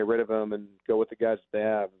they can get rid of him and go with the guys that they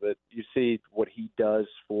have. But you see what he does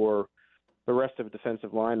for the rest of the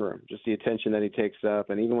defensive line room, just the attention that he takes up.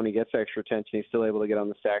 And even when he gets extra attention, he's still able to get on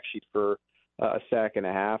the sack sheet for a sack and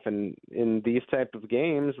a half. And in these type of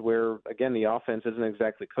games where, again, the offense isn't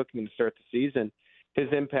exactly cooking to start the season, his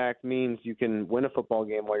impact means you can win a football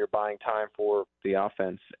game while you're buying time for the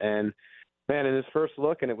offense. And, man, in his first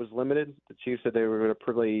look, and it was limited, the Chiefs said they were going to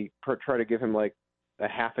probably try to give him like a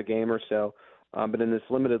half a game or so. But in this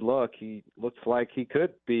limited look, he looks like he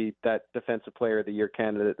could be that defensive player of the year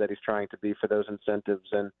candidate that he's trying to be for those incentives.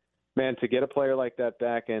 And, man, to get a player like that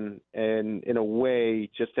back and in a way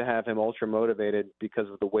just to have him ultra motivated because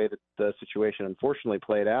of the way that the situation unfortunately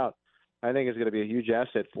played out, I think is going to be a huge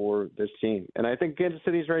asset for this team. And I think Kansas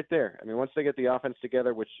City's right there. Once they get the offense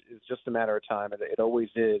together, which is just a matter of time, and it always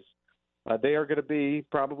is, they are going to be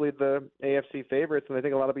probably the AFC favorites, and I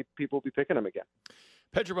think a lot of people will be picking them again.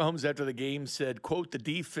 Patrick Mahomes, after the game, said, quote, "The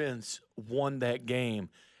defense won that game."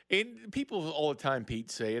 And people all the time,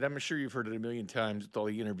 Pete, say it. I'm sure you've heard it a million times with all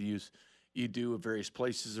the interviews you do at various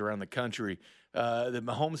places around the country, that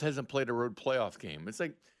Mahomes hasn't played a road playoff game. It's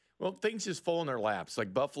like, well, things just fall in their laps,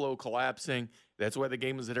 like Buffalo collapsing. That's why the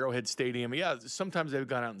game was at Arrowhead Stadium. Yeah, sometimes they've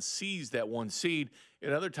gone out and seized that 1 seed,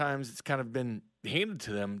 and other times it's kind of been handed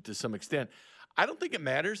to them to some extent. I don't think it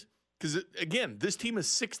matters because, again, this team is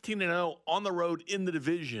 16-0 on the road in the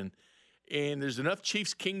division, and there's enough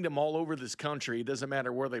Chiefs kingdom all over this country. It doesn't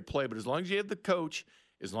matter where they play, but as long as you have the coach,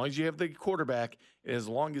 as long as you have the quarterback, and as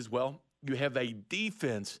long as, well, you have a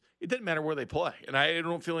defense, it doesn't matter where they play. And I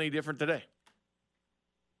don't feel any different today.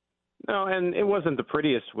 No, and it wasn't the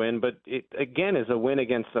prettiest win, but it, again, is a win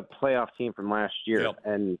against a playoff team from last year. Yep.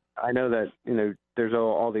 And I know that, there's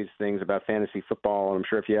all these things about fantasy football. And I'm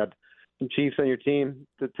sure if you had some Chiefs on your team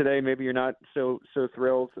today, maybe you're not so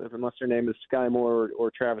thrilled, unless their name is Sky Moore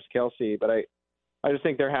or Travis Kelce. But I just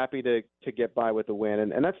think they're happy to get by with the win.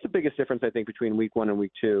 And that's the biggest difference, I think, between week 1 and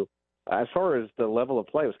week 2. As far as the level of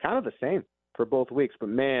play, it was kind of the same for both weeks. But,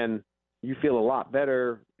 man, you feel a lot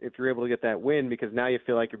better if you're able to get that win because now you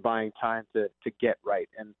feel like you're buying time to get right.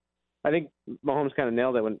 And I think Mahomes kind of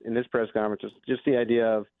nailed it in his press conference, just the idea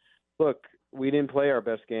of, look, we didn't play our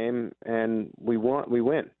best game and we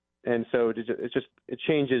win. And so it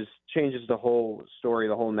changes the whole story,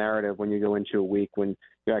 the whole narrative when you go into a week when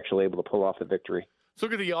you're actually able to pull off the victory. Let's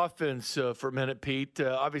look at the offense for a minute, Pete.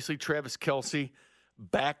 Obviously, Travis Kelce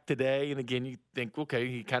back today. And, again, you think, okay,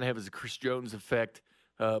 he kind of has a Chris Jones effect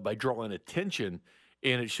by drawing attention,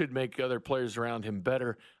 and it should make other players around him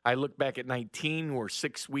better. I look back at 19, where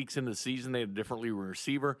 6 weeks into the season, they had a different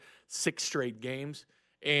receiver, 6 straight games.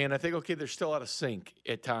 And I think, okay, they're still out of sync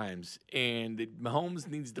at times. And Mahomes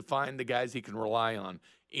needs to find the guys he can rely on.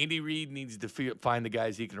 Andy Reid needs to find the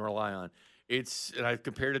guys he can rely on. And I've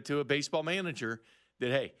compared it to a baseball manager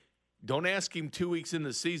that, hey, Don't ask him 2 weeks in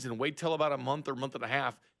the season. Wait till about a month or month and a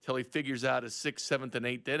half till he figures out his 6th, 7th, and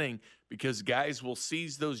 8th inning, because guys will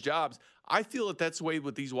seize those jobs. I feel that that's the way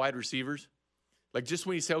with these wide receivers. Like, just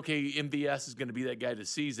when you say, okay, MVS is going to be that guy to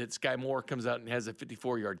seize it, Sky Moore comes out and has a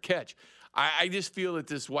 54-yard catch. I just feel that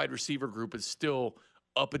this wide receiver group is still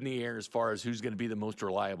up in the air as far as who's going to be the most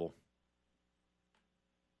reliable.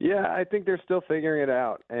 Yeah, I think they're still figuring it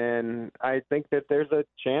out, and I think that there's a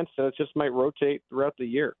chance that it just might rotate throughout the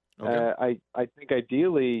year. Okay. I think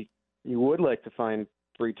ideally you would like to find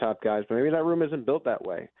 3 top guys, but maybe that room isn't built that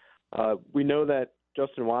way. We know that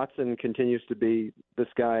Justin Watson continues to be this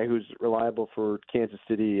guy who's reliable for Kansas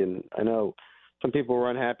City, and I know some people were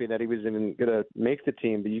unhappy that he was even going to make the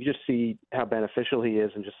team, but you just see how beneficial he is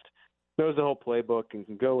and just knows the whole playbook and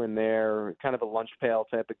can go in there, kind of a lunch pail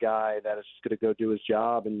type of guy that is just going to go do his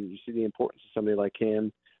job, and you see the importance of somebody like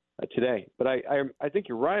him today. But I think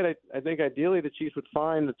you're right. I think ideally the Chiefs would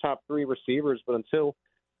find the top 3 receivers, but until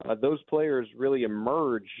those players really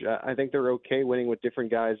emerge, I think they're okay winning with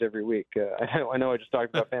different guys every week. I know I just talked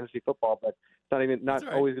about fantasy football, but it's not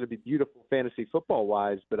right. Always going to be beautiful fantasy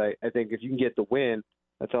football-wise, but I think if you can get the win,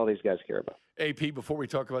 that's all these guys care about. AP, before we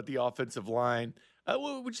talk about the offensive line,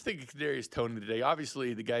 what would you think of Kadarius Toney today?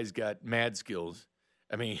 Obviously, the guy's got mad skills.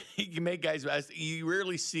 I mean, he can make guys – you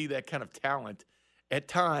rarely see that kind of talent at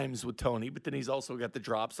times with Toney, but then he's also got the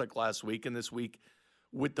drops like last week and this week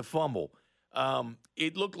with the fumble.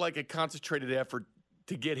 It looked like a concentrated effort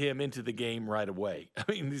to get him into the game right away. I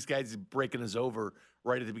mean, these guys breaking us over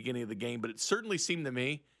right at the beginning of the game, but it certainly seemed to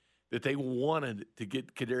me that they wanted to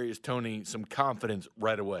get Kadarius Toney some confidence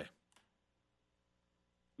right away.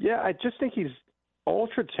 Yeah, I just think he's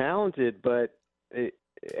ultra talented, but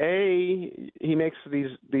he makes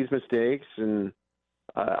these mistakes, and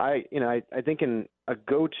I think in a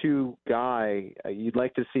go-to guy, you'd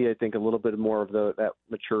like to see, I think, a little bit more of that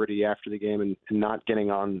maturity after the game and not getting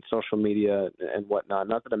on social media and whatnot.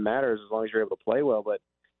 Not that it matters as long as you're able to play well, but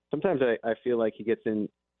sometimes I feel like he gets into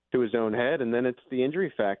his own head, and then it's the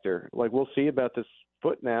injury factor. Like, we'll see about this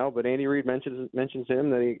foot now, but Andy Reid mentions him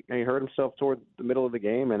that he hurt himself toward the middle of the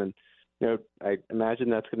game, and I imagine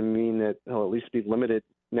that's going to mean that he'll at least be limited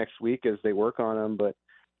next week as they work on him. But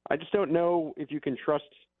I just don't know if you can trust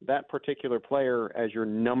that particular player as your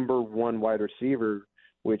number 1 wide receiver,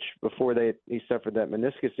 which before he suffered that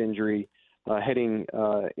meniscus injury heading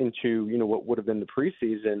into what would have been the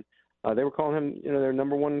preseason, they were calling him their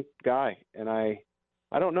number 1 guy, and I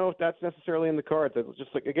don't know if that's necessarily in the cards. It's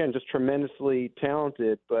just just tremendously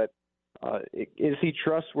talented, but is he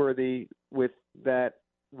trustworthy with that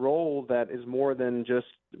role that is more than just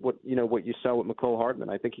what you saw with McCole Hardman?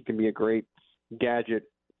 I think he can be a great gadget,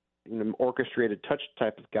 orchestrated touch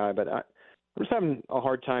type of guy, but I'm just having a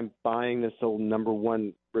hard time buying this whole number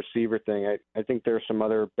 1 receiver thing. I think there are some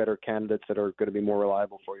other better candidates that are going to be more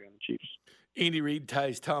reliable for you in the Chiefs. Andy Reid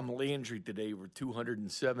ties Tom Landry today with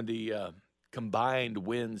 270 combined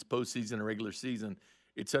wins, postseason and regular season.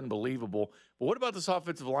 It's unbelievable. But what about this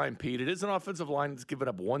offensive line, Pete? It is an offensive line that's given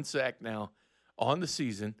up 1 sack now on the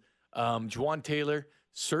season. Juwan Taylor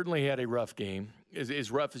certainly had a rough game,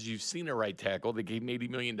 as rough as you've seen a right tackle. They gave him $80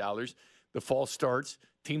 million. The fall starts.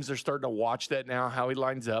 Teams are starting to watch that now, how he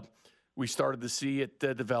lines up. We started to see it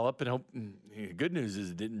develop, and hope. Good news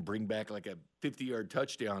is it didn't bring back like a 50-yard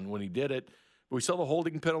touchdown when he did it. But we saw the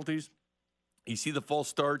holding penalties. You see the false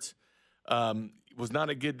starts. It was not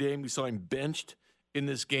a good game. We saw him benched in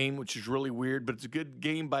this game, which is really weird. But it's a good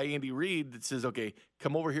game by Andy Reid that says, okay,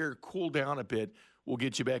 come over here, cool down a bit. We'll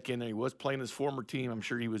get you back in there. He was playing his former team. I'm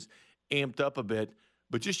sure he was amped up a bit.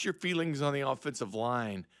 But just your feelings on the offensive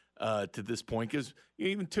line to this point, because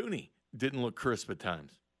even Toney didn't look crisp at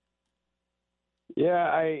times. Yeah,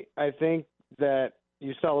 I think that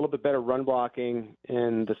you saw a little bit better run blocking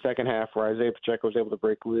in the second half where Isaiah Pacheco was able to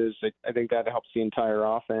break loose. I think that helps the entire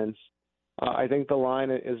offense. I think the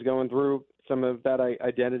line is going through some of that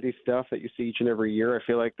identity stuff that you see each and every year. I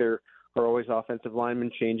feel like there are always offensive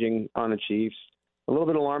linemen changing on the Chiefs. A little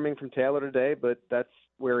bit alarming from Taylor today, but that's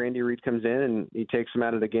where Andy Reid comes in and he takes him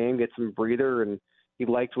out of the game, gets him a breather, and he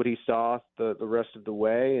liked what he saw the rest of the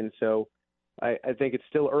way. And so I think it's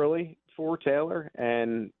still early for Taylor.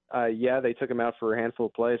 And, they took him out for a handful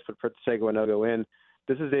of plays, but for the sake of a no-go in,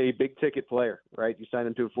 this is a big-ticket player, right? You sign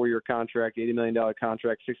him to a 4-year contract, $80 million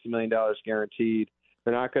contract, $60 million guaranteed.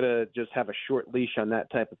 They're not going to just have a short leash on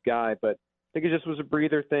that type of guy, but I think it just was a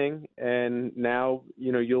breather thing. And now,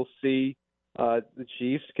 you'll see the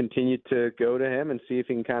Chiefs continue to go to him and see if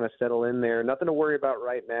he can kind of settle in there. Nothing to worry about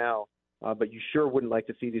right now, but you sure wouldn't like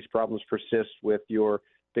to see these problems persist with your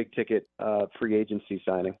big-ticket free agency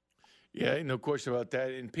signing. Yeah, no question about that.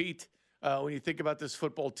 And Pete, When you think about this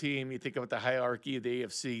football team, you think about the hierarchy of the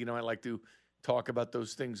AFC. I like to talk about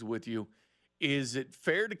those things with you. Is it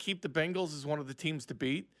fair to keep the Bengals as one of the teams to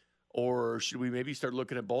beat, or should we maybe start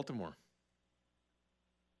looking at Baltimore?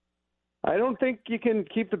 I don't think you can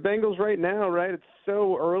keep the Bengals right now, right? It's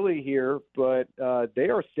so early here, but they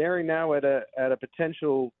are staring now at a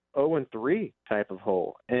potential 0-3 type of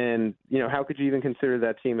hole. And, how could you even consider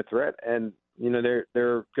that team a threat? And,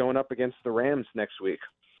 they're going up against the Rams next week.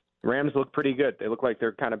 Rams look pretty good. They look like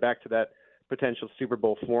they're kind of back to that potential Super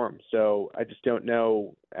Bowl form. So I just don't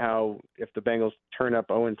know how, if the Bengals turn up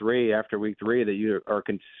 0-3 after week 3, that you are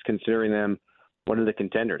considering them one of the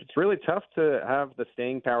contenders. It's really tough to have the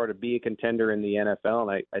staying power to be a contender in the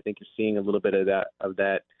NFL, and I think you're seeing a little bit of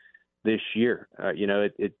that this year.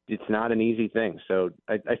 It's not an easy thing. So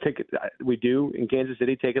I think we do in Kansas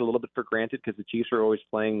City take it a little bit for granted because the Chiefs are always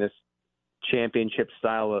playing this championship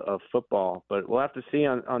style of football. But we'll have to see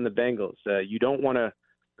on the Bengals. You don't want to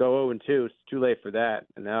go 0-2. It's too late for that.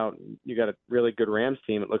 And now you got a really good Rams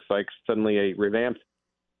team. It looks like suddenly a revamped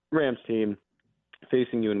Rams team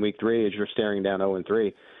facing you in week 3 as you're staring down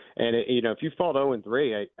 0-3. And, if you fall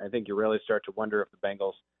 0-3, I think you really start to wonder if the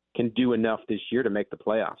Bengals can do enough this year to make the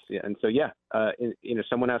playoffs. And so,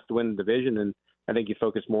 someone has to win the division, and I think you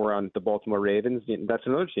focus more on the Baltimore Ravens. That's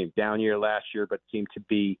another team, down year last year, but seemed to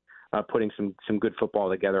be putting some good football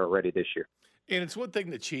together already this year. And it's one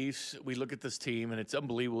thing, the Chiefs, we look at this team, and it's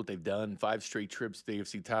unbelievable what they've done. 5 straight trips to the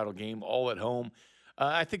AFC title game, all at home.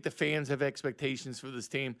 I think the fans have expectations for this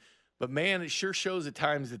team. But, man, it sure shows at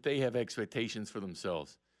times that they have expectations for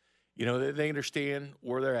themselves. They understand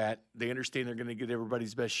where they're at. They understand they're going to get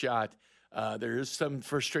everybody's best shot. There is some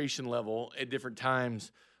frustration level at different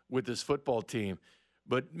times with this football team.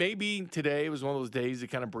 But maybe today was one of those days to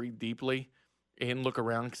kind of breathe deeply and look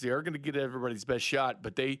around because they are going to get everybody's best shot.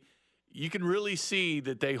 But you can really see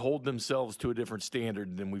that they hold themselves to a different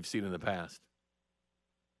standard than we've seen in the past.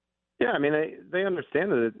 Yeah, I mean, they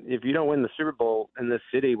understand that if you don't win the Super Bowl in this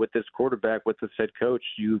city with this quarterback, with this head coach,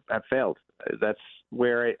 you have failed. That's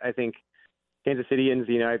where I think Kansas Cityans,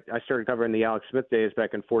 I started covering the Alex Smith days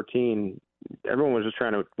back in 2014. Everyone was just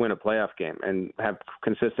trying to win a playoff game and have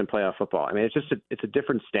consistent playoff football. I mean, it's a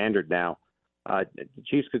different standard now. The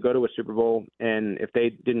Chiefs could go to a Super Bowl, and if they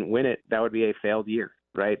didn't win it, that would be a failed year,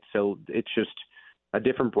 right? So it's just a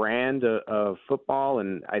different brand of football,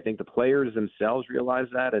 and I think the players themselves realize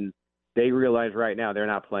that, and they realize right now they're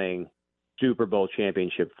not playing Super Bowl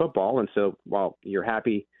championship football. And so while you're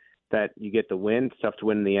happy that you get the win, it's tough to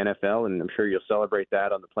win in the NFL, and I'm sure you'll celebrate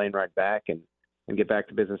that on the plane ride back and get back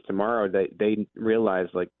to business tomorrow. They realize,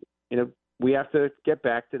 we have to get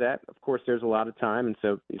back to that. Of course, there's a lot of time, and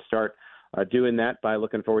so you start doing that by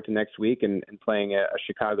looking forward to next week and playing a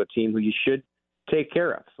Chicago team who you should take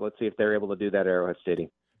care of. So let's see if they're able to do that at Arrowhead Stadium.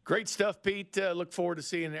 Great stuff, Pete. Look forward to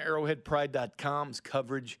seeing ArrowheadPride.com's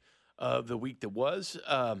coverage of the week that was.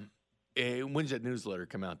 When's that newsletter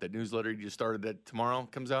come out? That newsletter you just started that tomorrow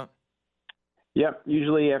comes out? Yep.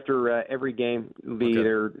 Usually after every game, it'll be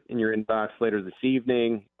either in your inbox later this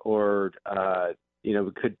evening or,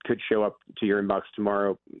 could show up to your inbox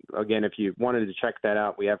tomorrow. Again, if you wanted to check that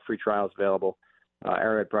out, we have free trials available.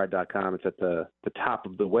 ArrowheadPride.com. It's at the top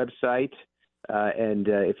of the website. And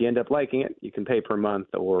if you end up liking it, you can pay per month,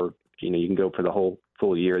 or, you can go for the whole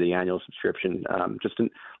full year, the annual subscription. Just a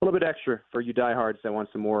little bit extra for you diehards that want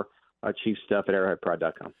some more Chiefs stuff at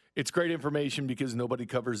ArrowheadPride.com. It's great information because nobody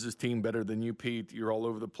covers this team better than you, Pete. You're all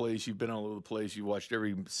over the place. You've been all over the place. You watched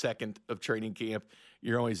every second of training camp.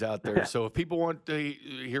 You're always out there. So if people want to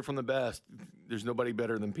hear from the best, there's nobody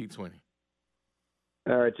better than Pete Sweeney.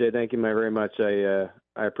 All right, Jay. Thank you very much.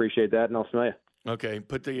 I appreciate that, and I'll smell you. Okay.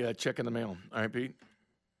 Put the check in the mail. All right, Pete?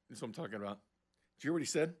 That's what I'm talking about. Did you hear what he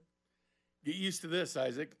said? Get used to this,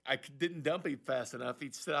 Isaac. I didn't dump him fast enough. He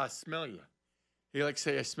said, I smell you. He likes to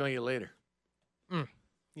say, I smell you later.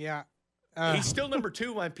 Yeah. He's still number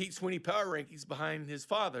 2 on Pete Sweeney power rankings behind his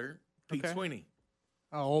father, Pete Sweeney.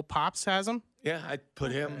 Oh, old Pops has him? Yeah, I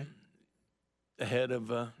put him ahead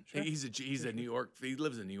of he's a New York. He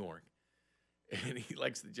lives in New York. And he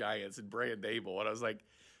likes the Giants and Brian Dable. And I was like,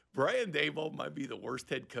 Brian Dable might be the worst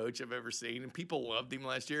head coach I've ever seen. And people loved him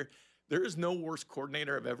last year. There is no worse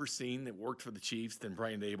coordinator I've ever seen that worked for the Chiefs than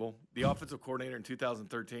Brian Dable, the offensive coordinator in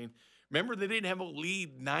 2013. Remember, they didn't have a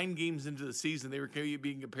lead 9 games into the season. They were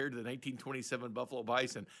being compared to the 1927 Buffalo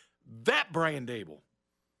Bison. That Brian Dable.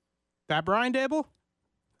 That Brian Dable?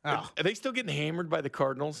 Oh. Are they still getting hammered by the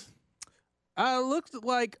Cardinals? Looked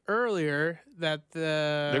like earlier that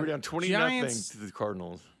they were down 20-0 Giants, to the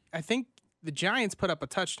Cardinals. I think the Giants put up a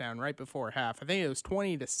touchdown right before half. I think it was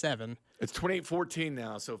 20-7. It's 28-14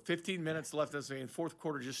 now, so 15 minutes left in the fourth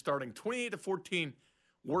quarter just starting. 28-14,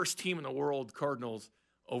 worst team in the world, Cardinals,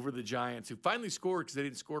 over the Giants, who finally scored because they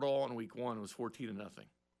didn't score at all in week one. It was 14-0.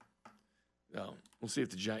 So we'll see if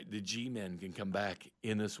the G-men can come back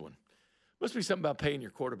in this one. Must be something about paying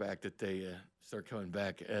your quarterback that they start coming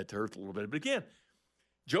back to earth a little bit. But again,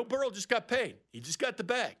 Joe Burrow just got paid. He just got the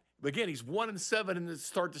bag. But again, he's 1-7 in the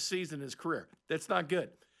start the season in his career. That's not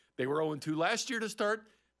good. They were 0-2 last year to start.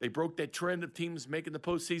 They broke that trend of teams making the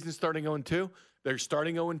postseason starting 0-2. They're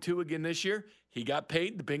starting 0-2 again this year. He got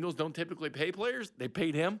paid. The Bengals don't typically pay players. They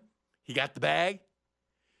paid him. He got the bag.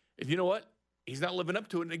 And you know what? He's not living up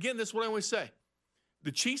to it. And again, this is what I always say.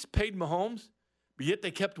 The Chiefs paid Mahomes, but yet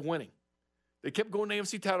they kept winning. They kept going to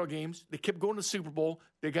AFC title games. They kept going to the Super Bowl.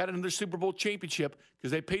 They got another Super Bowl championship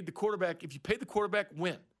because they paid the quarterback. If you pay the quarterback,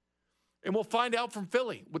 win. And we'll find out from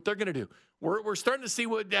Philly what they're going to do. We're starting to see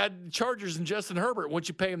what Chargers and Justin Herbert, once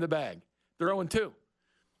you pay him the bag. They're 0-2.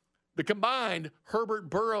 The combined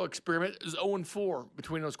Herbert-Burrow experiment is 0-4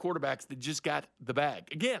 between those quarterbacks that just got the bag.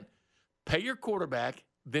 Again, pay your quarterback,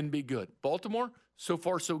 then be good. Baltimore, so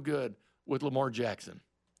far so good with Lamar Jackson.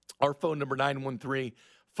 Our phone number,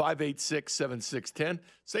 913-586-7610.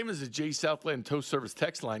 Same as the J. Southland Tow Service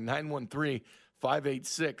text line,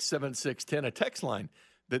 913-586-7610. A text line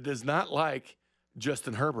that does not like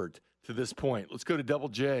Justin Herbert to this point. Let's go to Double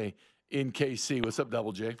J in KC. What's up,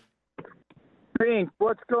 Double J? Bink,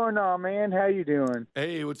 what's going on, man? How you doing?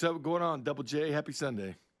 Hey, what's up going on, Double J? Happy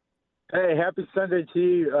Sunday. Hey, happy Sunday to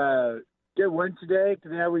you. Good win today.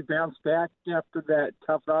 Now we bounced back after that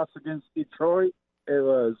tough loss against Detroit. It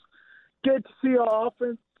was good to see our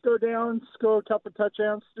offense go down, score a couple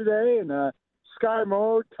touchdowns today, and Sky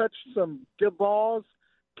Moore touched some good balls.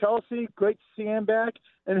 Kelsey, great to see him back.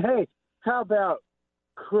 And, hey, how about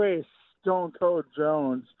Chris Stone Cold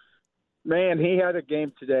Jones? Man, he had a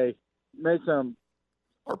game today. Made some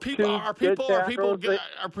Are people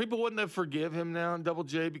wouldn't have forgive him now in Double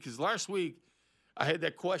J? Because last week I had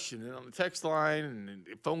that question on the text line and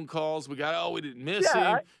phone calls. We didn't miss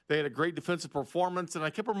him. They had a great defensive performance, and I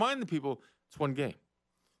kept reminding people it's one game.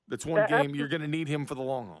 That's one game. Absolutely. You're going to need him for the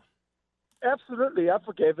long haul. Absolutely, I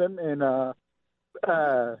forgave him, and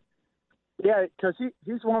because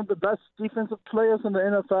he's one of the best defensive players in the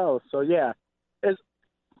NFL. So yeah, it's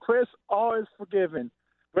Chris always forgiven.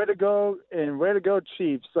 Way to go, and way to go,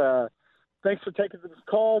 Chiefs. Thanks for taking this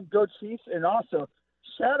call. Go Chiefs. And also,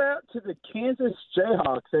 shout out to the Kansas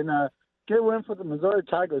Jayhawks. And good win for the Missouri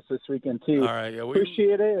Tigers this weekend, too. All right. Yeah,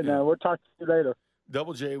 appreciate it, and we'll talk to you later.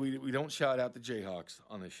 Double J, we don't shout out the Jayhawks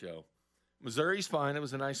on this show. Missouri's fine. It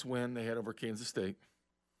was a nice win they had over Kansas State.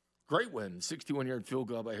 Great win. 61-yard field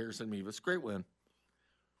goal by Harrison Mevis. Great win.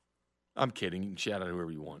 I'm kidding. You can shout out whoever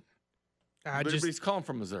you want. But he's calling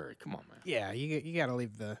from Missouri. Come on, man. Yeah, you got to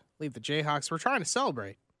leave the Jayhawks. We're trying to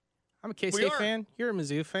celebrate. I'm a K-State fan. You're a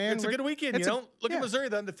Mizzou fan. It's a good weekend, Look at Missouri.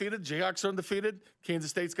 They're undefeated. Jayhawks are undefeated. Kansas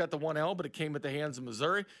State's got the 1L, but it came at the hands of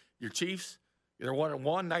Missouri. Your Chiefs, they're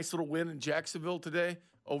 1-1. Nice little win in Jacksonville today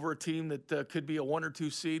over a team that could be a 1 or 2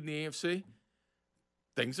 seed in the AFC.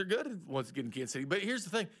 Things are good once again in Kansas City. But here's the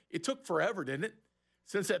thing. It took forever, didn't it?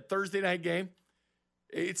 Since that Thursday night game.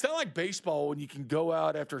 It's not like baseball when you can go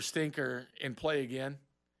out after a stinker and play again,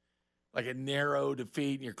 like a narrow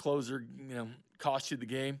defeat and your closer, cost you the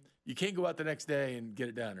game. You can't go out the next day and get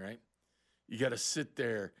it done, right? You got to sit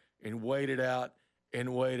there and wait it out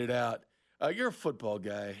and wait it out. You're a football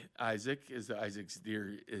guy, Isaac. Isaac's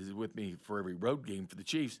dear is with me for every road game for the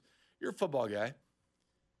Chiefs. You're a football guy.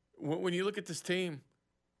 When you look at this team,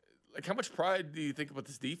 like, how much pride do you think about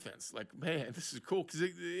this defense? Like, man, this is cool because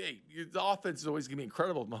the offense is always going to be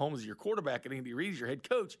incredible. Mahomes is your quarterback and Andy Reid is your head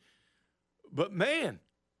coach. But, man,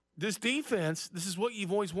 this defense, this is what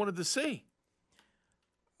you've always wanted to see.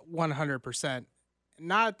 100%.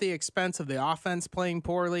 Not at the expense of the offense playing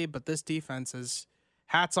poorly, but this defense is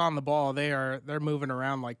hats on the ball. They're moving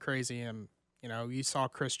around like crazy. And, you saw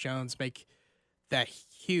Chris Jones make that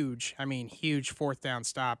huge fourth down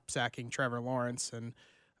stop sacking Trevor Lawrence. And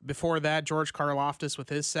before that, George Karlaftis with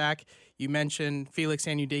his sack. You mentioned Felix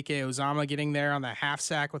Anudike-Uzomah getting there on that half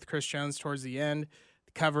sack with Chris Jones towards the end.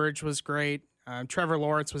 The coverage was great. Trevor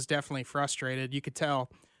Lawrence was definitely frustrated. You could tell,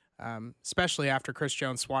 especially after Chris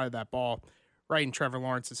Jones swatted that ball right in Trevor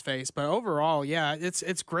Lawrence's face. But overall, yeah,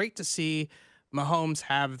 it's great to see Mahomes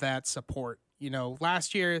have that support.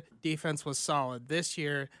 Last year, defense was solid. This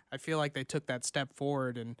year, I feel like they took that step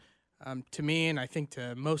forward. And to me, and I think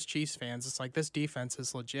to most Chiefs fans, it's like this defense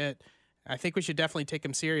is legit. I think we should definitely take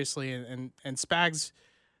him seriously. And Spags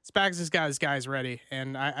has got his guys ready.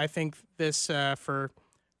 And I think this for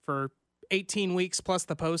 18 weeks plus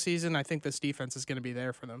the postseason, I think this defense is going to be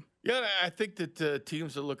there for them. Yeah, I think that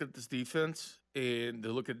teams that look at this defense and they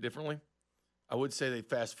look at it differently. I would say they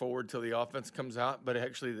fast forward till the offense comes out, but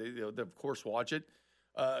actually they of course watch it.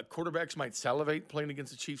 Quarterbacks might salivate playing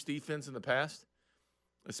against the Chiefs defense in the past,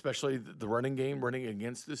 especially the running game, running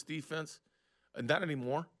against this defense. Not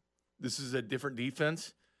anymore. This is a different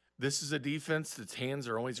defense. This is a defense that's hands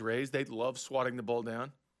are always raised. They love swatting the ball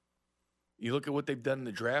down. You look at what they've done in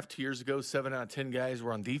the draft 2 years ago, 7 out of 10 guys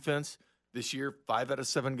were on defense. This year, 5 out of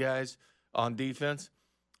 7 guys on defense.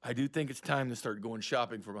 I do think it's time to start going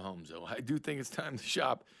shopping for Mahomes, though. I do think it's time to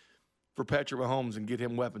shop for Patrick Mahomes and get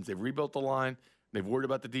him weapons. They've rebuilt the line. They've worried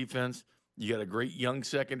about the defense. You got a great young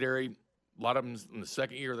secondary. A lot of them in the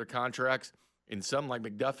second year of their contracts. In some, like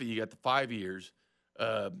McDuffie, you got the 5 years,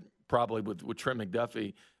 probably with Trent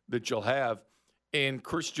McDuffie, that you'll have. And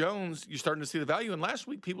Chris Jones, you're starting to see the value. And last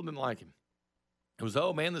week, people didn't like him. It was,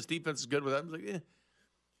 oh, man, this defense is good with that. I was like,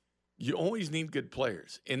 You always need good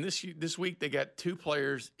players. And this week, they got 2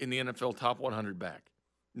 players in the NFL top 100 back.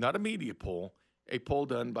 Not a media poll, a poll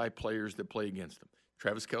done by players that play against them.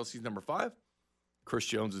 Travis Kelce's number 5. Chris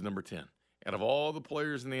Jones is number 10. Out of all the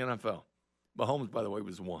players in the NFL, Mahomes, by the way,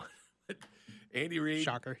 was 1. Andy Reid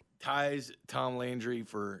Shocker. ties Tom Landry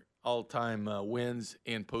for all-time wins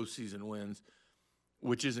and postseason wins,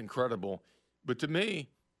 which is incredible. But to me,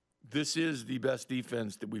 this is the best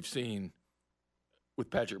defense that we've seen with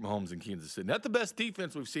Patrick Mahomes in Kansas City. Not the best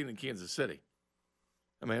defense we've seen in Kansas City.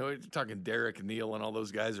 I mean, we're talking Derek and Neal and all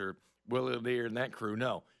those guys are Willie Lear and that crew.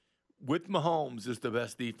 No. With Mahomes is the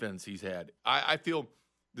best defense he's had. I feel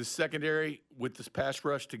the secondary with this pass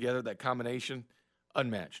rush together, that combination,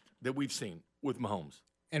 unmatched that we've seen with Mahomes.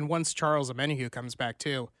 And once Charles Omenihu comes back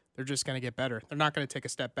too, they're just going to get better. They're not going to take a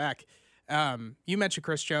step back. You mentioned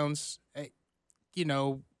Chris Jones.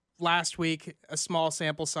 Last week, a small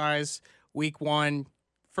sample size, week 1,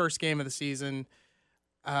 first game of the season.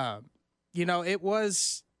 It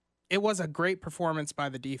was a great performance by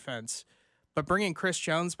the defense. But bringing Chris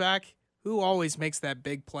Jones back, who always makes that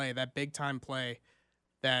big play, that big-time play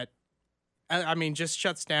that, just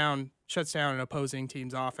shuts down an opposing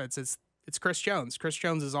team's offense. It's Chris Jones. Chris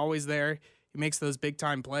Jones is always there. He makes those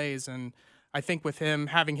big-time plays, and I think with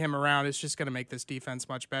having him around, it's just going to make this defense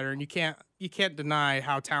much better. And you can't deny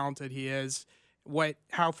how talented he is,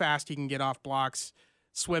 how fast he can get off blocks.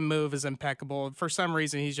 Swim move is impeccable. For some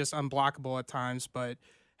reason, he's just unblockable at times, but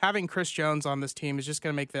having Chris Jones on this team is just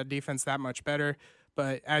going to make that defense that much better.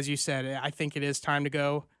 But as you said, I think it is time to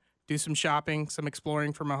go do some shopping, some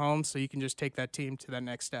exploring for Mahomes, so you can just take that team to that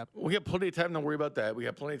next step. We got plenty of time. Don't worry about that. We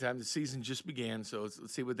got plenty of time. The season just began, so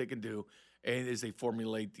let's see what they can do. And as they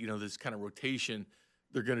formulate, this kind of rotation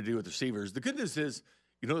they're going to do with receivers. The good news is,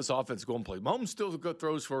 this offense is going to play. Mahomes still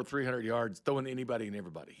throws for 300 yards, throwing to anybody and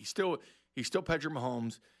everybody. He's still Patrick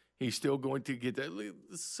Mahomes. He's still going to get that.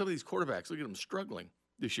 Some of these quarterbacks, look at them struggling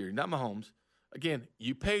this year. Not Mahomes. Again,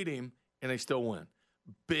 you paid him, and they still win.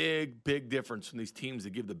 Big, big difference from these teams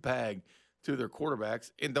that give the bag to their quarterbacks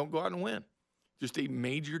and don't go out and win. Just a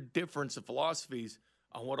major difference of philosophies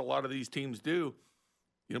on what a lot of these teams do.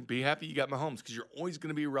 Be happy you got Mahomes because you're always going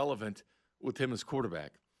to be relevant with him as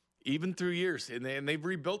quarterback, even through years. And they've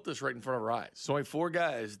rebuilt this right in front of our eyes. So only 4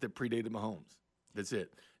 guys that predated Mahomes. That's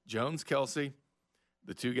it. Jones, Kelce,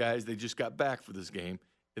 the 2 guys they just got back for this game,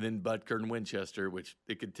 and then Butker and Winchester, which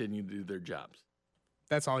they continue to do their jobs.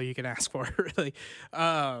 That's all you can ask for, really.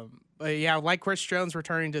 But yeah, like Chris Jones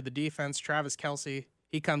returning to the defense, Travis Kelce,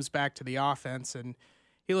 he comes back to the offense, and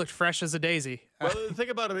he looked fresh as a daisy. Well, the thing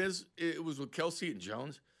about him is, it was with Kelce and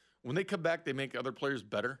Jones. When they come back, they make other players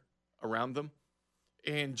better around them.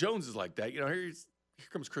 And Jones is like that. Here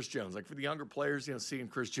comes Chris Jones. Like for the younger players, seeing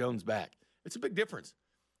Chris Jones back, it's a big difference.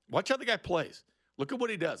 Watch how the guy plays. Look at what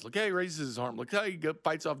he does. Look how he raises his arm. Look how he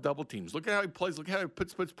fights off double teams. Look at how he plays. Look how he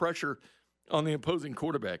puts pressure on the opposing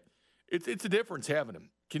quarterback. It's a difference having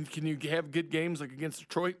him. Can you have good games like against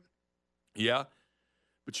Detroit? Yeah.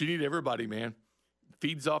 But you need everybody, man.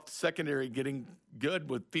 Feeds off the secondary getting good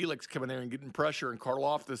with Felix coming there and getting pressure, and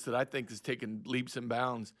Karlaftis that I think has taken leaps and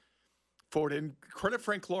bounds forward. And credit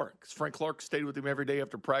Frank Clark, because Frank Clark stayed with him every day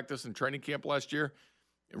after practice and training camp last year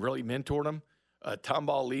and really mentored him.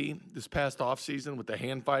 Tamba Lee this past offseason with the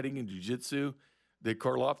hand fighting and jiu-jitsu that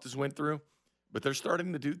Karlaftis went through. But they're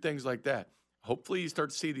starting to do things like that. Hopefully you start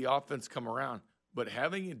to see the offense come around. But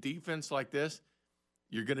having a defense like this,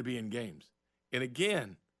 you're going to be in games. And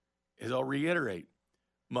again, as I'll reiterate,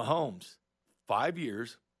 Mahomes, 5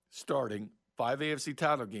 years, starting 5 AFC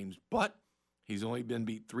title games, but he's only been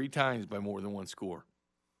beat 3 times by more than 1 score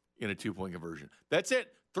in a 2-point conversion. That's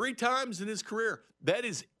it. 3 times in his career. That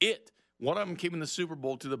is it. One of them came in the Super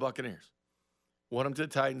Bowl to the Buccaneers. One of them to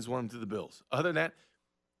the Titans, one of them to the Bills. Other than that,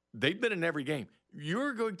 they've been in every game.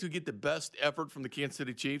 You're going to get the best effort from the Kansas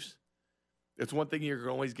City Chiefs. That's one thing you're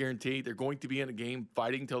always guaranteed. They're going to be in a game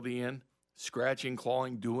fighting till the end, scratching,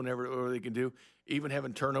 clawing, doing whatever they can do, even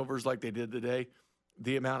having turnovers like they did today,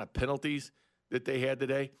 the amount of penalties that they had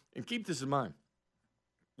today. And keep this in mind.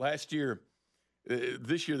 This year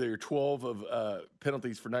they were 12 of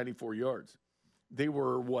penalties for 94 yards. They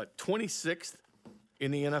were, 26th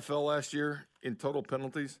in the NFL last year in total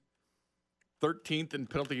penalties, 13th in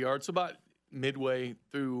penalty yards, so about midway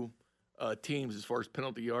through teams as far as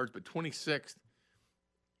penalty yards, but 26th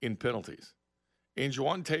in penalties. And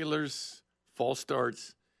Jawan Taylor's false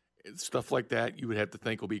starts, stuff like that, you would have to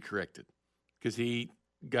think will be corrected because he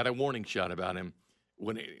got a warning shot about him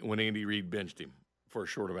when Andy Reid benched him for a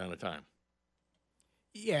short amount of time.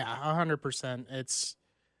 Yeah, 100%.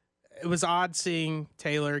 It was odd seeing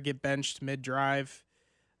Taylor get benched mid-drive.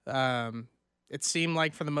 It seemed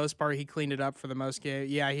like for the most part he cleaned it up for the most game.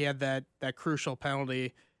 Yeah, he had that crucial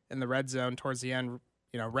penalty in the red zone towards the end,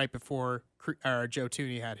 right before Joe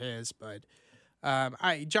Thuney had his. But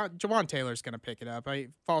Jawan Taylor's going to pick it up.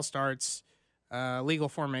 False starts, legal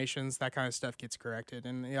formations, that kind of stuff gets corrected.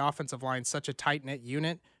 And the offensive line's such a tight-knit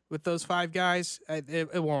unit with those five guys.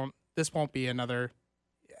 This won't be another.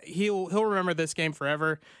 He'll remember this game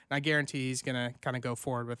forever, and I guarantee he's going to kind of go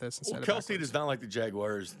forward with this instead of Kelsey backwards. does not like the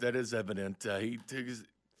Jaguars. That is evident. He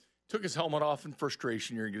took his helmet off in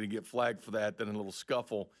frustration. You're going to get flagged for that, then a little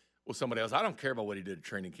scuffle with somebody else. I don't care about what he did at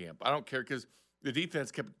training camp. I don't care because the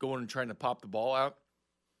defense kept going and trying to pop the ball out,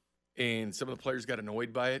 and some of the players got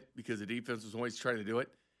annoyed by it because the defense was always trying to do it.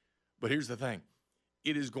 But here's the thing.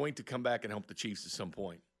 It is going to come back and help the Chiefs at some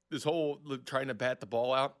point. This whole trying to bat the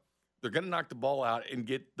ball out, they're going to knock the ball out and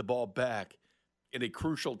get the ball back in a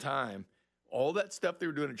crucial time. All that stuff they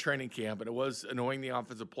were doing at training camp, and it was annoying the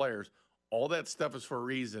offensive players, all that stuff is for a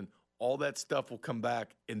reason. All that stuff will come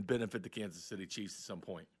back and benefit the Kansas City Chiefs at some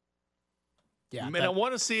point. Yeah, I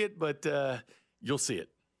want to see it, but you'll see it.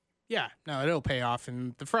 Yeah, no, it'll pay off.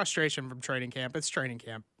 And the frustration from training camp, it's training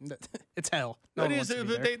camp. It's hell. No one wants to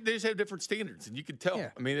be there. They just have different standards, and you can tell. Yeah.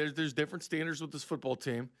 I mean, there's different standards with this football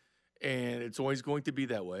team, and it's always going to be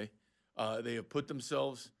that way. They have put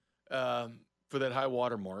themselves for that high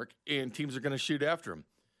water mark, and teams are going to shoot after them.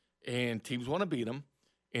 And teams want to beat them,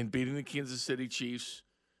 and beating the Kansas City Chiefs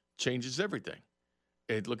changes everything.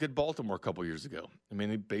 And look at Baltimore a couple years ago. I mean,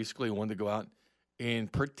 they basically wanted to go out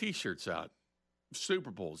and print T-shirts out,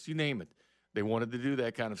 Super Bowls, you name it. They wanted to do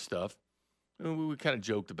that kind of stuff. And we kind of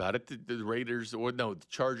joked about it. The Raiders, the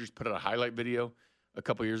Chargers put out a highlight video a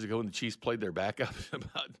couple years ago, and the Chiefs played their backup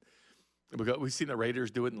we've seen the Raiders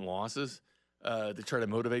do it in losses to try to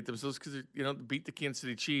motivate themselves because, beat the Kansas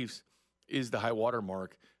City Chiefs is the high water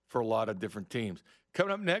mark for a lot of different teams.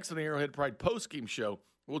 Coming up next on the Arrowhead Pride Postgame Show,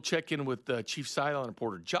 we'll check in with Chiefs sideline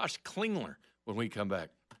reporter Josh Klingler when we come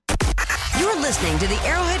back. You're listening to the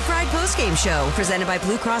Arrowhead Pride Postgame Show, presented by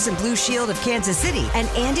Blue Cross and Blue Shield of Kansas City and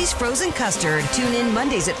Andy's Frozen Custard. Tune in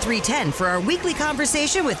Mondays at 3:10 for our weekly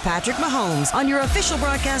conversation with Patrick Mahomes on your official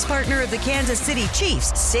broadcast partner of the Kansas City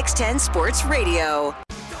Chiefs, 610 Sports Radio.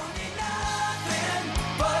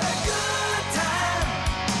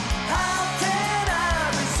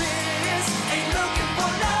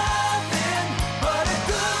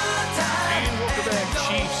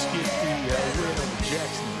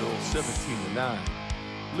 Jacksonville 17-9.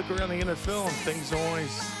 Look around the NFL and things are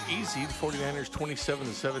always easy. The 49ers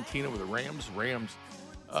 27-17 over the Rams. Rams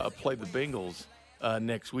play the Bengals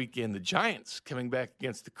next weekend. The Giants coming back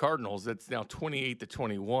against the Cardinals. That's now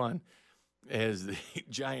 28-21 as the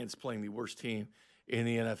Giants playing the worst team in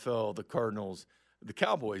the NFL. The Cardinals, the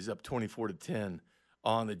Cowboys up 24-10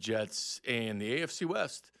 on the Jets. And the AFC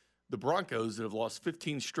West, the Broncos that have lost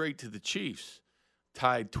 15 straight to the Chiefs,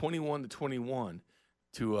 tied 21-21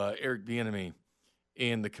 to Eric Bieniemy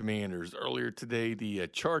and the Commanders. Earlier today, the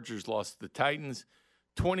Chargers lost to the Titans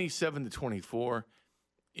 27-24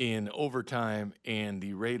 in overtime, and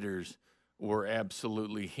the Raiders were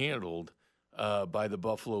absolutely handled by the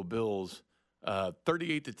Buffalo Bills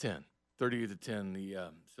 38-10.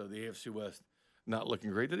 38-10. So the AFC West not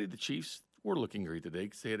looking great today. The Chiefs were looking great today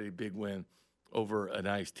because they had a big win over a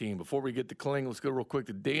nice team. Before we get to Kling, let's go real quick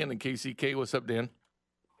to Dan in KCK. What's up, Dan?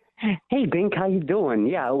 Hey, Bink, how you doing?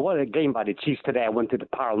 Yeah, what a game by the Chiefs today. I went to the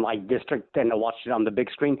Power Light District and I watched it on the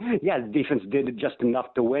big screen. Yeah, the defense did it just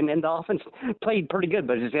enough to win, and the offense played pretty good,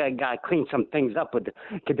 but just got to clean some things up with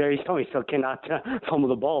Kadarius Toney, so cannot fumble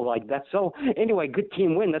the ball like that. So, anyway, good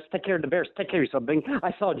team win. Let's take care of the Bears. Take care of yourself, Bink.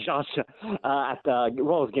 I saw Josh at the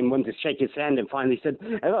Royals game went to shake his hand and finally said,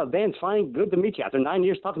 "Hello, Dan, it's fine. Good to meet you after 9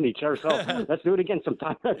 years talking to each other, so let's do it again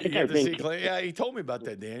sometime." Take care, Bink. Yeah, he told me about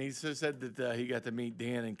that, Dan. He said that he got to meet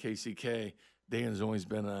Dan and KCK. Dan's always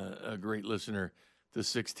been a great listener to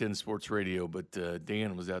 610 Sports Radio, but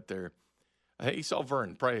Dan was out there. He saw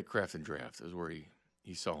Vern, probably at Craft and Draft is where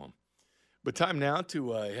he saw him. But time now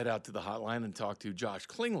to head out to the hotline and talk to Josh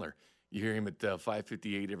Klingler. You hear him at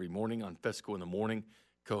 5:58 every morning on Fesco in the Morning,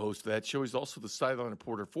 co-host of that show. He's also the sideline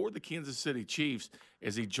reporter for the Kansas City Chiefs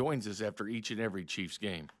as he joins us after each and every Chiefs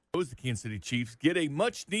game. The Kansas City Chiefs get a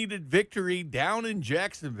much-needed victory down in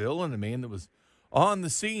Jacksonville, and the man that was on the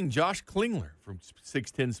scene, Josh Klingler from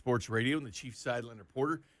 610 Sports Radio and the Chiefs sideline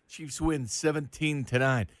reporter. Chiefs win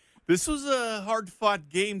 17-9. This was a hard-fought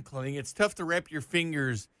game, Kling. It's tough to wrap your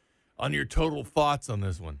fingers on your total thoughts on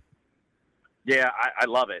this one. Yeah, I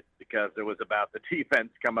love it because it was about the defense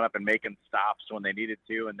coming up and making stops when they needed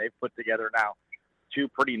to, and they've put together now 2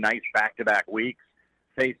 pretty nice back-to-back weeks.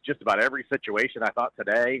 Faced just about every situation, I thought,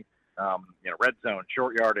 today. Red zone,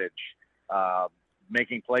 short yardage,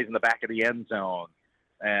 making plays in the back of the end zone,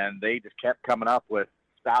 and they just kept coming up with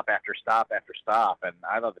stop after stop after stop. And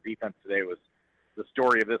I thought the defense today was the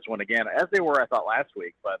story of this one again, as they were, I thought, last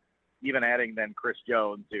week. But even adding then Chris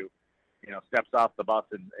Jones, who steps off the bus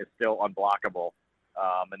and is still unblockable,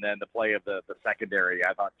 and then the play of the secondary,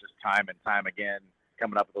 I thought just time and time again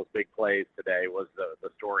coming up with those big plays today was the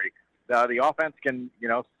story. The offense can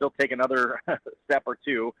still take another step or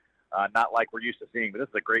two. Not like we're used to seeing, but this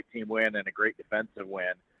is a great team win and a great defensive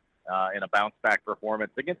win in a bounce-back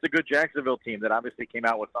performance against a good Jacksonville team that obviously came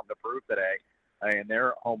out with something to prove today in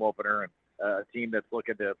their home opener, and a team that's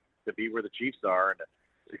looking to be where the Chiefs are, and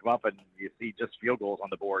to come up and you see just field goals on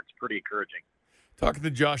the board. It's pretty encouraging. Talking to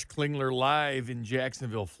Josh Klingler live in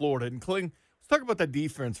Jacksonville, Florida. And Kling, let's talk about that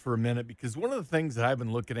defense for a minute, because one of the things that I've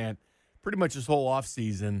been looking at pretty much this whole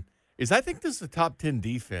offseason is I think this is a top 10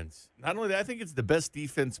 defense. Not only that, I think it's the best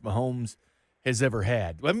defense Mahomes has ever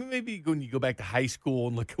had. I mean, maybe when you go back to high school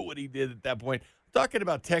and look at what he did at that point. I'm talking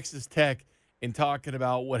about Texas Tech and talking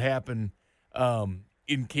about what happened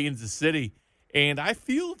in Kansas City. And I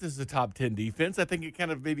feel this is a top 10 defense. I think it kind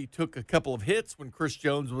of maybe took a couple of hits when Chris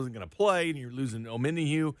Jones wasn't going to play and you're losing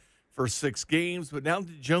Omenihu for 6 games. But now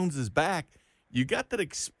that Jones is back, you got that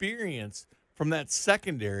experience from that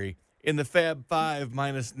secondary in the Fab Five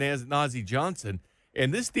minus Najee Johnson.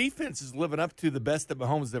 And this defense is living up to the best that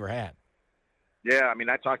Mahomes has ever had. Yeah, I mean,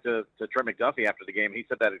 I talked to Trent McDuffie after the game. He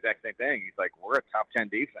said that exact same thing. He's like, we're a top 10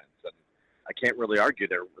 defense. And I can't really argue.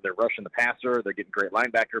 They're rushing the passer. They're getting great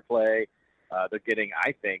linebacker play. They're getting,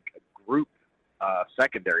 I think, group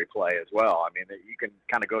secondary play as well. I mean, you can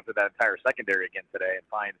kind of go through that entire secondary again today and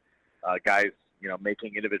find guys,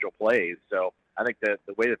 making individual plays. So I think that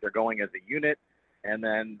the way that they're going as a unit, and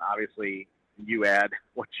then obviously you add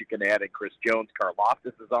what you can add in Chris Jones.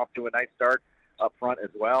 Karlaftis is off to a nice start up front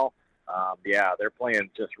as well. Yeah, they're playing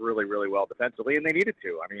just really, really well defensively, and they needed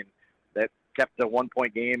to. I mean, that kept a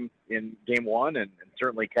 1-point game in game 1 and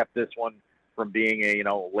certainly kept this one from being a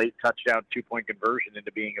late touchdown 2-point conversion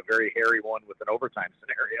into being a very hairy one with an overtime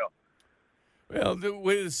scenario. Well, the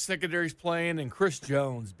way the secondary's playing and Chris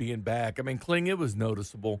Jones being back, I mean, Kling, it was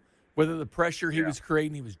noticeable. Whether the pressure he was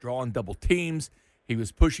creating, he was drawing double teams, he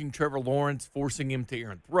was pushing Trevor Lawrence, forcing him to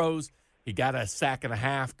errant throws. He got a sack and a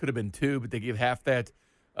half, could have been 2, but they gave half that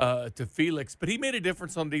to Felix. But he made a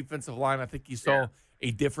difference on the defensive line. I think you saw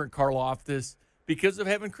a different Karlaftis because of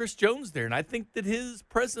having Chris Jones there. And I think that his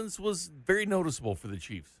presence was very noticeable for the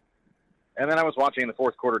Chiefs. And then I was watching in the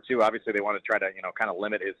fourth quarter, too. Obviously, they want to try to, kind of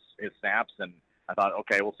limit his snaps. And I thought,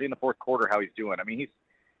 okay, we'll see in the fourth quarter how he's doing. I mean,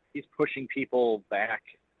 he's pushing people back,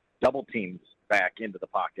 double teams back into the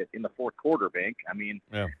pocket in the fourth quarter, Bink. I mean,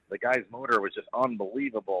 the guy's motor was just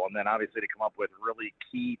unbelievable. And then obviously to come up with really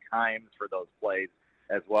key times for those plays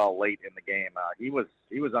as well late in the game. He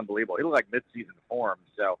was unbelievable. He looked like midseason form.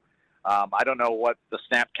 So I don't know what the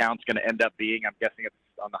snap count's going to end up being. I'm guessing it's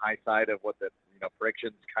on the high side of what the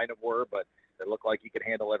predictions kind of were, but it looked like he could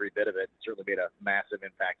handle every bit of it. Certainly made a massive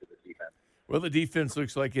impact to the defense. Well, the defense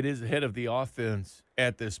looks like it is ahead of the offense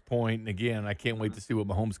at this point. And again, I can't wait to see what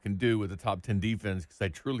Mahomes can do with the top 10 defense, because I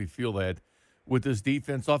truly feel that with this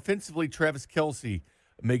defense. Offensively, Travis Kelce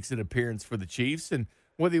makes an appearance for the Chiefs. And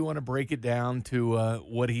whether you want to break it down to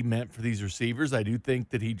what he meant for these receivers, I do think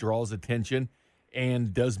that he draws attention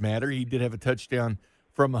and does matter. He did have a touchdown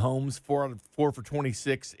from Mahomes, 4 out of 4 for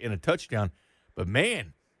 26 and a touchdown. But,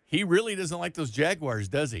 man, he really doesn't like those Jaguars,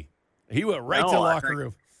 does he? He went right to the locker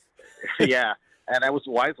room. Yeah, and that was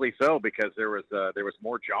wisely so because there was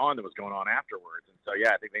more John that was going on afterwards. And so,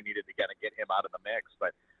 yeah, I think they needed to kind of get him out of the mix.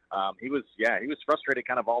 But he was frustrated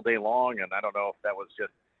kind of all day long, and I don't know if that was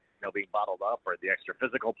just being bottled up or the extra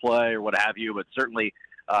physical play or what have you. But certainly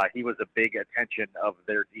he was a big attention of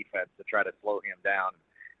their defense to try to slow him down.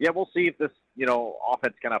 Yeah, we'll see if this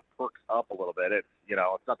offense kind of perks up a little bit. It's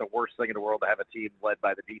it's not the worst thing in the world to have a team led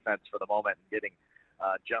by the defense for the moment and getting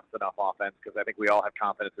just enough offense, because I think we all have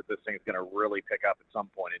confidence that this thing is going to really pick up at some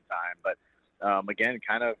point in time. But again,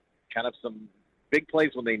 kind of some big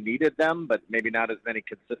plays when they needed them, but maybe not as many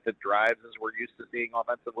consistent drives as we're used to seeing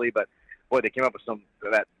offensively. But boy, they came up with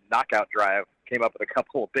that knockout drive came up with a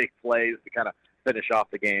couple of big plays to kind of finish off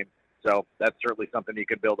the game. So that's certainly something you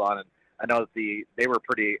can build on. And I know that they were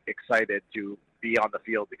pretty excited to be on the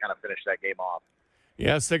field to kind of finish that game off.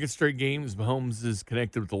 Yeah, second straight games, Mahomes is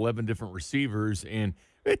connected with 11 different receivers, and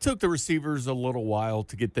it took the receivers a little while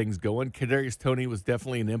to get things going. Kadarius Toney was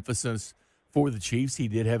definitely an emphasis for the Chiefs. He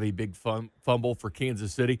did have a big fumble for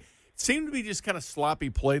Kansas City. It seemed to be just kind of sloppy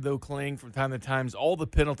play, though, Kling, from time to time. All the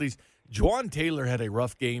penalties. Juwan Taylor had a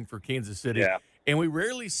rough game for Kansas City. Yeah. And we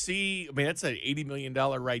rarely see, that's an $80 million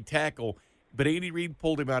right tackle, but Andy Reid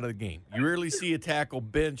pulled him out of the game. You rarely see a tackle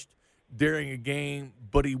benched during a game,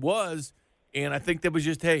 but he was. And I think that was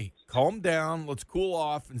just, hey, calm down, let's cool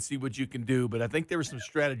off and see what you can do. But I think there was some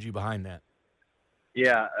strategy behind that.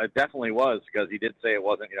 Yeah, it definitely was, because he did say it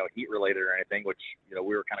wasn't, heat-related or anything, which,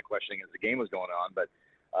 we were kind of questioning as the game was going on. But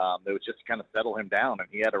it was just to kind of settle him down, and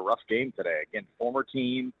he had a rough game today. Again, former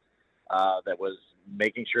team that was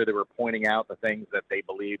making sure they were pointing out the things that they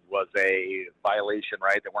believed was a violation,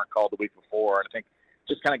 right, that weren't called the week before. And I think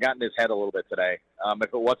just kind of got in his head a little bit today.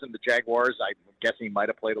 If it wasn't the Jaguars, I'm guessing he might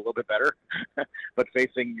have played a little bit better. But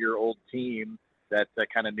facing your old team that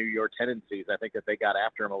kind of knew your tendencies, I think that they got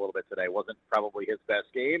after him a little bit today. Wasn't probably his best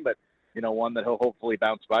game, but, one that he'll hopefully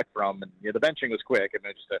bounce back from. And the benching was quick.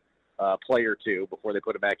 Just a play or two before they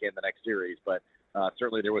put him back in the next series. But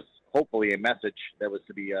certainly there was hopefully a message that was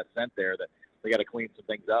to be sent there that they got to clean some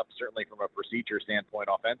things up, certainly from a procedure standpoint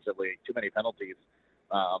offensively. Too many penalties,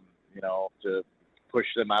 to push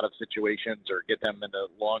them out of situations or get them into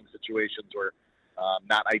long situations where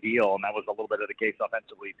not ideal, and that was a little bit of the case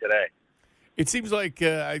offensively today. It seems like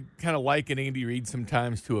I kind of liken Andy Reid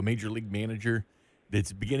sometimes to a major league manager. It's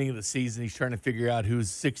the beginning of the season. He's trying to figure out who's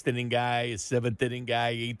sixth inning guy, is seventh inning guy,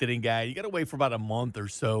 eighth inning guy. You got to wait for about a month or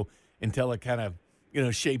so until it kind of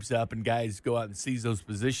shapes up and guys go out and seize those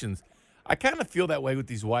positions. I kind of feel that way with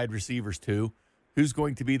these wide receivers too. Who's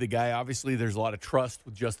going to be the guy? Obviously, there's a lot of trust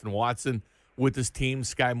with Justin Watson with this team.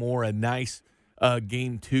 Sky Moore, a nice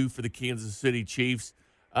game 2 for the Kansas City Chiefs.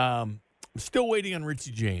 I'm still waiting on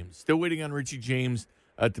Richie James.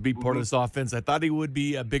 To be part of this offense. I thought he would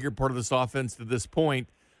be a bigger part of this offense to this point.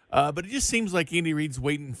 But it just seems like Andy Reid's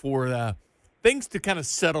waiting for things to kind of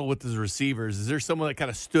settle with his receivers. Is there someone that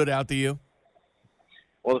kind of stood out to you?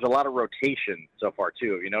 Well, there's a lot of rotation so far,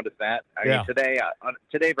 too. Have you noticed that? I mean,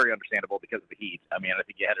 today, very understandable because of the heat. I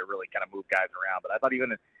think you had to really kind of move guys around. But I thought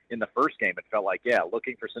even in the first game, it felt like,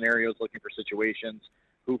 looking for scenarios, looking for situations,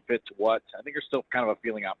 who fits what. I think there's still kind of a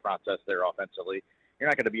feeling out process there offensively. You're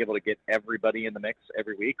not going to be able to get everybody in the mix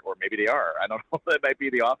every week, or maybe they are. I don't know. That might be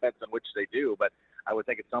the offense in which they do, but I would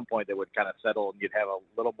think at some point they would kind of settle and you'd have a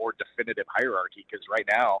little more definitive hierarchy, because right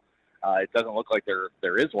now it doesn't look like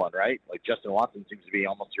there is one, right? Like Justin Watson seems to be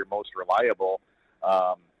almost your most reliable.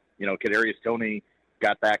 Kadarius Toney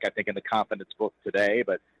got back, I think, in the confidence book today,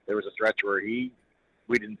 but there was a stretch where we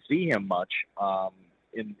didn't see him much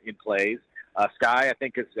in plays. Sky, I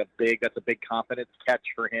think, that's a big confidence catch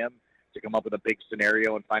for him to come up with a big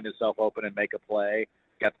scenario and find himself open and make a play.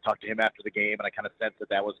 Got to talk to him after the game, and I kind of sensed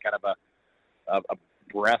that was kind of a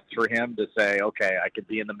breath for him to say, okay, I could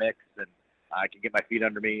be in the mix and I can get my feet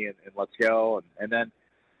under me and let's go. And then,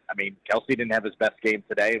 Kelsey didn't have his best game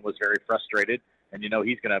today and was very frustrated, and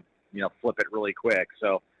he's going to flip it really quick.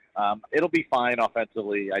 So it'll be fine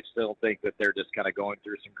offensively. I still think that they're just kind of going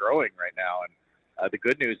through some growing right now. And the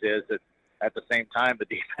good news is that at the same time, the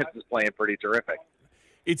defense is playing pretty terrific.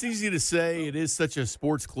 It's easy to say. It is such a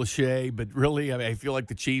sports cliche, but really, I feel like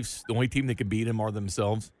the Chiefs, the only team that can beat them are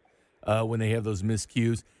themselves when they have those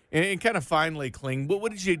miscues. And kind of finally, Kling,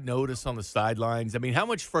 what did you notice on the sidelines? How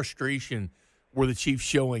much frustration were the Chiefs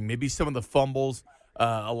showing? Maybe some of the fumbles,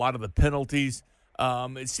 a lot of the penalties.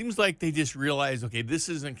 It seems like they just realized, okay, this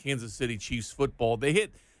isn't Kansas City Chiefs football. They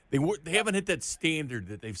haven't hit that standard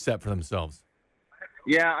that they've set for themselves.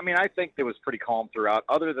 Yeah, I mean, I think it was pretty calm throughout,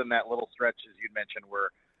 other than that little stretch, as you'd mentioned, where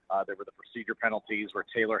there were the procedure penalties, where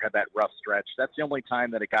Taylor had that rough stretch. That's the only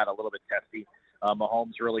time that it got a little bit testy.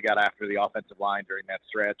 Mahomes really got after the offensive line during that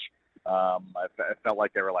stretch. I felt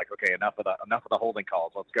like they were like, okay, enough of the holding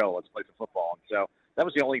calls. Let's go. Let's play some football. And so that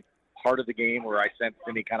was the only part of the game where I sensed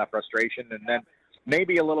any kind of frustration. And then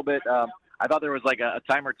maybe a little bit, I thought there was like a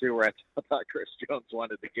time or two where I thought Chris Jones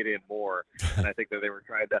wanted to get in more, and I think that they were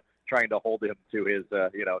trying to hold him to his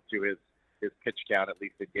to his pitch count, at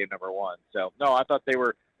least in game number 1. So no, I thought they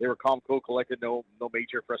were calm, cool, collected, no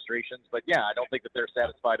major frustrations. But yeah, I don't think that they're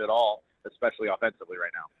satisfied at all, especially offensively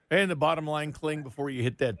right now. And the bottom line, Kling, before you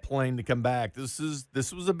hit that plane to come back, this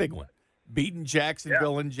was a big one. Beating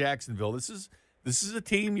Jacksonville in Jacksonville. This is a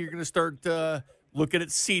team you're going to start looking at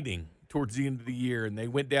seeding towards the end of the year, and they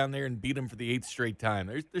went down there and beat them for the 8th straight time.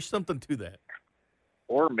 There's something to that.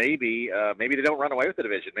 Or maybe they don't run away with the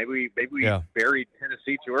division. Maybe we buried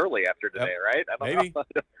Tennessee too early after today, right?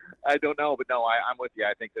 I don't know, but no, I'm with you.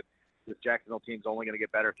 I think that this Jacksonville team's only going to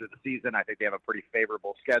get better through the season. I think they have a pretty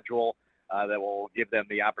favorable schedule that will give them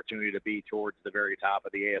the opportunity to be towards the very top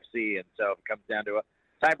of the AFC. And so if it comes down to a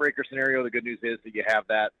tiebreaker scenario, the good news is that you have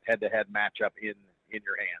that head-to-head matchup in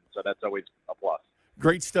your hands. So that's always a plus.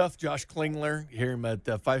 Great stuff. Josh Klingler. You hear him at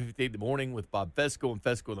 5:58 in the morning with Bob Fesco and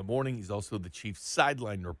Fesco in the morning. He's also the Chiefs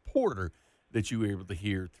sideline reporter that you were able to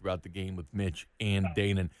hear throughout the game with Mitch and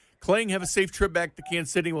Danon. Kling, have a safe trip back to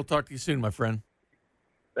Kansas City. We'll talk to you soon, my friend.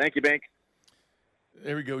 Thank you, Bink.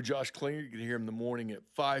 There we go, Josh Klingler. You can hear him in the morning at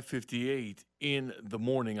 5:58 in the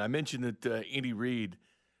morning. I mentioned that Andy Reid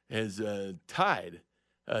has tied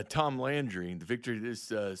Tom Landry. The victory is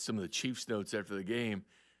some of the Chiefs notes after the game.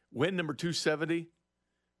 Win number 270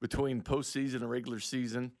 between postseason and regular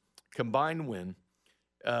season. Combined win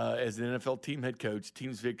as an NFL team head coach.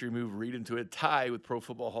 Team's victory moved Reid into a tie with Pro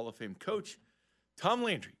Football Hall of Fame coach Tom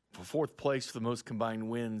Landry for 4th place for the most combined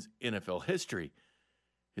wins in NFL history.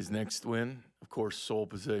 His next win, of course, sole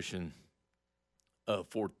possession of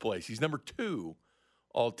 4th place. He's number 2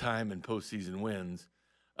 all-time in postseason wins.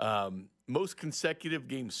 Most consecutive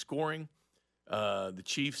game scoring. The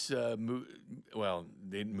Chiefs, they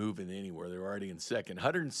didn't move in anywhere. They were already in second.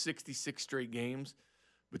 166 straight games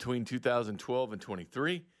between 2012 and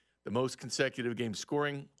 23. The most consecutive game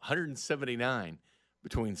scoring, 179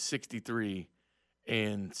 between 63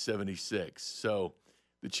 and 76. So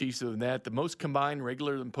the Chiefs have that. The most combined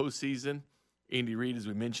regular and postseason. Andy Reid, as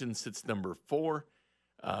we mentioned, sits number 4,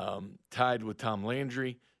 tied with Tom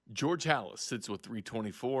Landry. George Halas sits with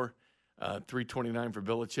 324. 329 for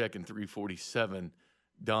Belichick and 347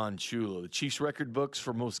 Don Shula. The Chiefs record books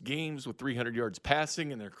for most games with 300 yards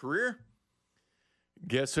passing in their career.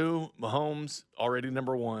 Guess who? Mahomes, already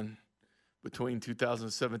number 1 between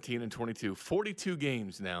 2017 and 22. 42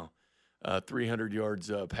 games now, 300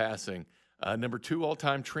 yards passing. Number 2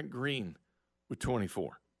 all-time, Trent Green with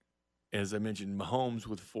 24. As I mentioned, Mahomes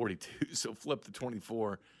with 42, so flip the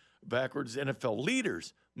 24 backwards. NFL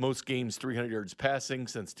leaders, most games 300 yards passing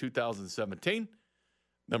since 2017.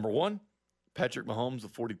 Number 1, Patrick Mahomes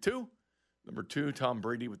with 42. Number 2, Tom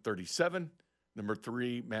Brady with 37. Number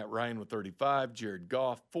 3, Matt Ryan with 35. Jared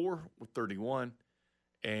Goff, 4 with 31.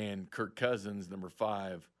 And Kirk Cousins, number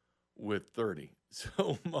 5 with 30.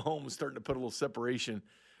 So Mahomes starting to put a little separation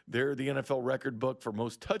there. The NFL record book for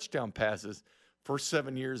most touchdown passes, first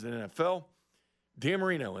 7 years in the NFL. Dan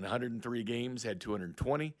Marino in 103 games had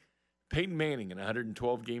 220. Peyton Manning in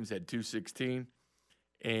 112 games had 216.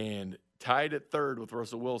 And tied at 3rd with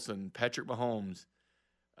Russell Wilson, Patrick Mahomes,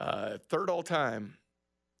 3rd all-time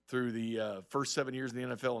through the first 7 years in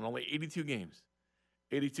the NFL in only 82 games.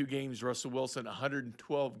 82 games, Russell Wilson,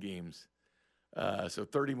 112 games. So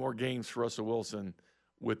 30 more games for Russell Wilson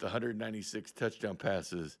with 196 touchdown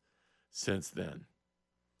passes since then.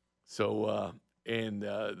 So,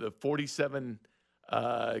 the 47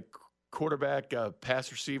 quarterback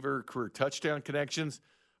pass receiver career touchdown connections,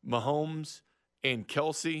 Mahomes and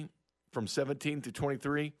Kelsey from 17 to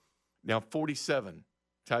 23, now 47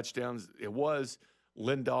 touchdowns. It was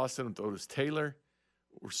Lynn Dawson and Otis Taylor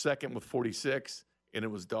were second with 46, and it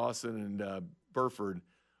was Dawson and Burford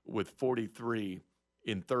with 43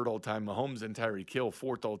 in 3rd all-time. Mahomes and Tyreek Hill,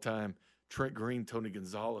 4th all-time. Trent Green, Tony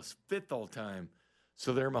Gonzalez, 5th all-time.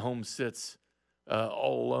 So there Mahomes sits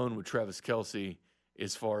all alone with Travis Kelce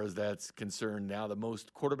as far as that's concerned. Now the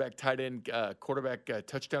most quarterback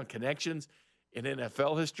touchdown connections in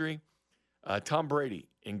NFL history. Tom Brady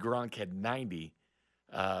and Gronk had 90.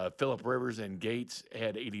 Phillip Rivers and Gates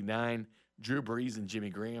had 89. Drew Brees and Jimmy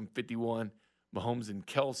Graham, 51. Mahomes and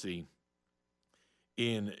Kelce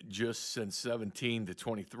in just since 17 to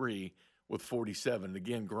 23 with 47.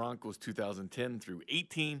 Again, Gronk was 2010 through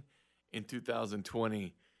 18 in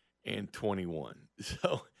 2020 and 21.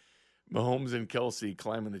 So Mahomes and Kelsey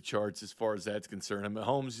climbing the charts as far as that's concerned. And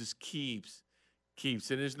Mahomes just keeps. And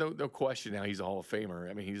there's no question now he's a Hall of Famer.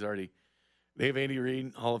 I mean, they have Andy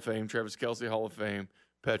Reid, Hall of Fame, Travis Kelsey, Hall of Fame,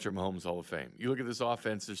 Patrick Mahomes, Hall of Fame. You look at this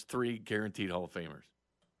offense, there's 3 guaranteed Hall of Famers.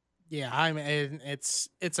 Yeah, it's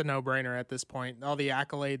a no-brainer at this point. All the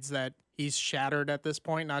accolades that he's shattered at this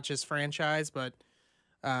point, not just franchise, but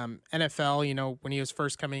NFL, when he was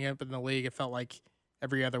first coming up in the league, it felt like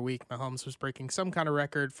every other week Mahomes was breaking some kind of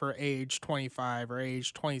record for age 25 or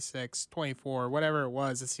age 26, 24, whatever it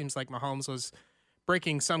was. It seems like Mahomes was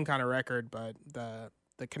breaking some kind of record, but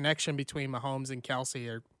the connection between Mahomes and Kelsey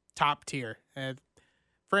are top tier. And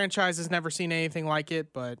franchise has never seen anything like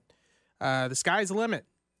it, but the sky's the limit.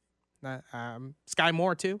 Sky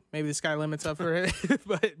more too. Maybe the sky limits up for it.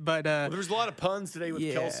 but there's a lot of puns today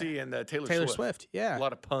with Kelsey and Taylor Swift. Yeah, a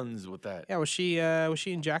lot of puns with that. Yeah, was she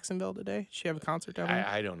in Jacksonville today? Did she have a concert down there?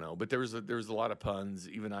 I don't know, but there was a lot of puns.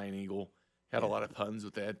 Even Ian Eagle had a lot of puns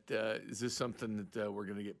with that. Is this something that we're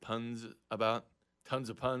going to get puns about?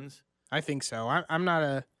 Tons of puns. I think so. I'm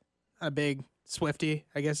not a big Swiftie,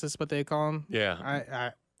 I guess that's what they call him.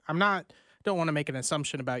 Yeah. I'm not. Don't want to make an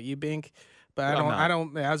assumption about you, Bink. But I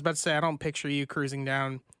was about to say, I don't picture you cruising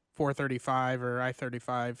down 435 or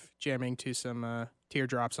I-35 jamming to some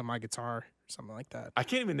Teardrops on My Guitar or something like that. I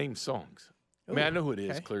can't even name songs. Ooh, I mean, I know who it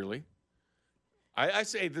is, okay. clearly. I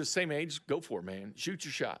say they're the same age, go for it, man. Shoot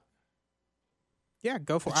your shot. Yeah,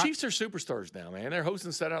 go for it. The Chiefs are superstars now, man. They're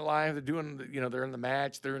hosting Saturday Night Live. They're doing, they're in the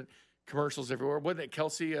match. They're in commercials everywhere. Wasn't it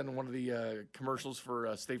Kelsey on one of the commercials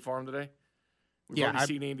for State Farm today? We've already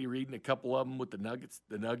seen Andy Reid in a couple of them with the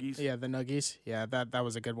Nuggies. Yeah, the Nuggies. Yeah, that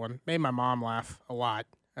was a good one. Made my mom laugh a lot.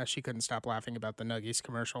 She couldn't stop laughing about the Nuggies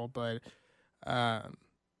commercial. But,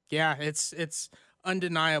 yeah, it's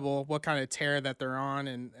undeniable what kind of tear that they're on.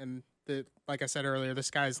 And like I said earlier, the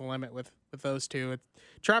sky's the limit with those two.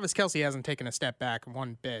 Travis Kelsey hasn't taken a step back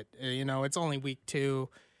one bit. It's only week 2.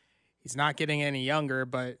 He's not getting any younger,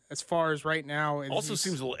 but as far as right now, also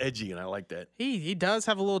seems a little edgy, and I like that. He does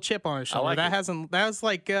have a little chip on his shoulder. That was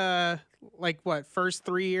like what, first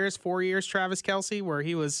 4 years Travis Kelsey, where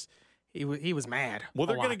he was mad. Well,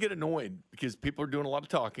 they're going to get annoyed because people are doing a lot of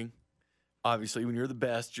talking. Obviously, when you're the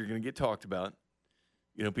best, you're going to get talked about.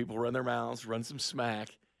 People run their mouths, run some smack,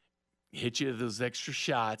 hit you those extra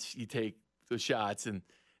shots. You take those shots, and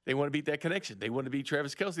they want to beat that connection. They want to beat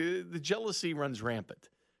Travis Kelsey. The jealousy runs rampant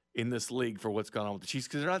in this league for what's going on with the Chiefs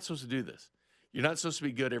because they're not supposed to do this. You're not supposed to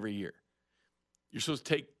be good every year. You're supposed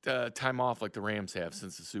to take time off like the Rams have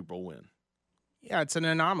since the Super Bowl win. Yeah, it's an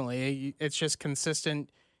anomaly. It's just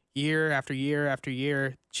consistent year after year after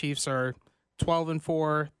year. Chiefs are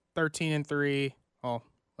 12-4, 13-3. Well,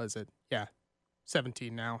 what is it? Yeah,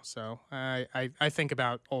 17 now. So I think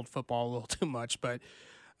about old football a little too much, but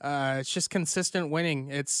it's just consistent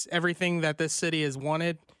winning. It's everything that this city has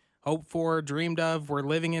wanted, hoped for, dreamed of. We're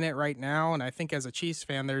living in it right now, and I think as a Chiefs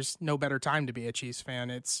fan, there's no better time to be a Chiefs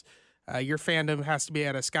fan. It's your fandom has to be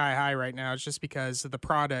at a sky high right now. It's just because of the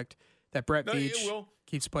product that Brett Veach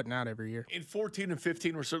keeps putting out every year. In 14 and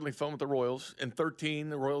 15, we're certainly fun with the Royals. In 13,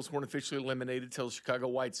 the Royals weren't officially eliminated until the Chicago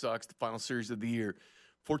White Sox, the final series of the year.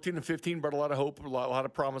 14 and 15 brought a lot of hope, a lot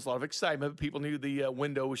of promise, a lot of excitement. People knew the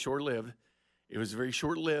window was short-lived. It was a very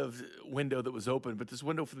short-lived window that was open, but this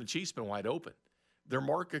window for the Chiefs has been wide open. Their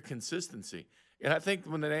mark of consistency. And I think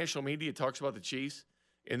when the national media talks about the Chiefs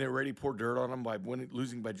and they're ready to pour dirt on them by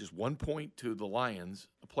losing by just 1 point to the Lions,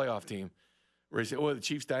 a playoff team, where they say, the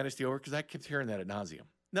Chiefs dynasty over, because I kept hearing that ad nauseum.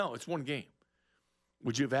 No, it's one game.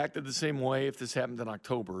 Would you have acted the same way if this happened in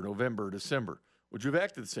October, November, December? Would you have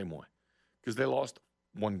acted the same way? Because they lost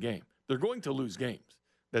one game. They're going to lose games.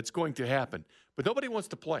 That's going to happen. But nobody wants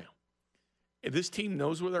to play them. And this team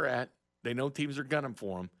knows where they're at. They know teams are gunning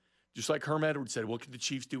for them. Just like Herm Edwards said, what can the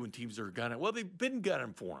Chiefs do when teams are gunning? Well, they've been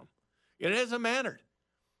gunning for them. And it hasn't mattered.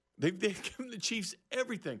 They've given the Chiefs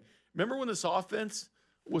everything. Remember when this offense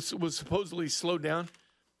was supposedly slowed down?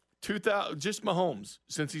 Just Mahomes,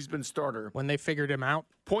 since he's been starter. When they figured him out.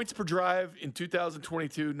 Points per drive in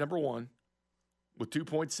 2022, number 1, with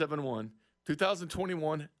 2.71.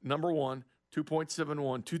 2021, number 1,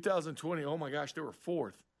 2.71. 2020, oh my gosh, they were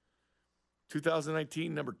 4th.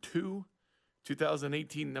 2019, number 2.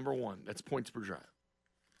 2018, number 1. That's points per drive.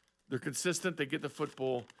 They're consistent. They get the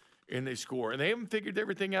football, and they score. And they haven't figured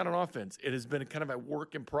everything out on offense. It has been kind of a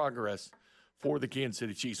work in progress for the Kansas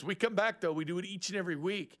City Chiefs. We come back, though. We do it each and every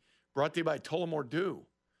week. Brought to you by Tullamore Dew,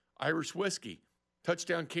 Irish Whiskey,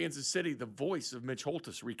 Touchdown Kansas City, the voice of Mitch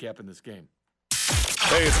Holthus recapping this game.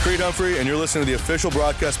 Hey, it's Creed Humphrey, and you're listening to the official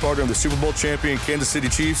broadcast partner of the Super Bowl champion Kansas City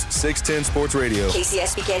Chiefs, 610 Sports Radio.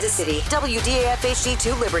 KCSB Kansas City, WDAF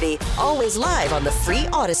HD2 Liberty, always live on the free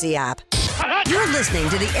Odyssey app. You're listening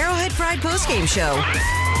to the Arrowhead Fried Postgame Show.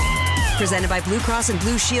 Presented by Blue Cross and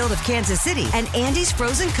Blue Shield of Kansas City and Andy's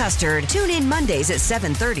Frozen Custard. Tune in Mondays at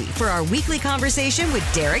 7:30 for our weekly conversation with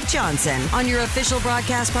Derek Johnson on your official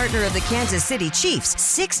broadcast partner of the Kansas City Chiefs,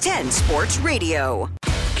 610 Sports Radio.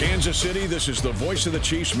 Kansas City, this is the voice of the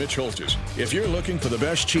Chiefs, Mitch Holtis. If you're looking for the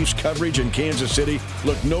best Chiefs coverage in Kansas City,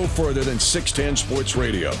 look no further than 610 Sports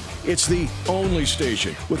Radio. It's the only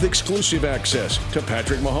station with exclusive access to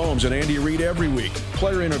Patrick Mahomes and Andy Reid every week,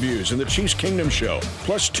 player interviews, and the Chiefs Kingdom Show.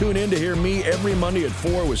 Plus, tune in to hear me every Monday at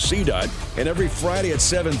 4 with C-Dot and every Friday at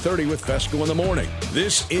 7:30 with Fesco in the morning.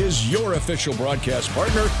 This is your official broadcast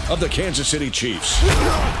partner of the Kansas City Chiefs.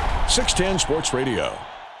 610 Sports Radio.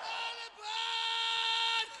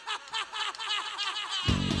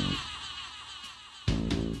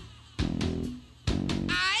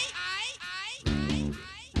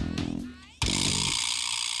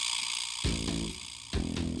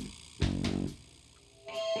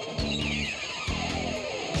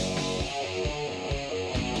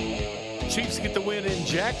 Chiefs get the win in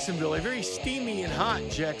Jacksonville, a very steamy and hot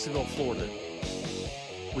Jacksonville, Florida,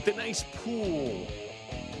 with a nice pool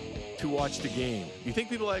to watch the game. Do you think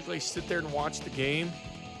people actually sit there and watch the game,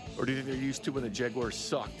 or do you think they're used to when the Jaguars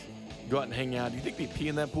sucked? Go out and hang out. Do you think they pee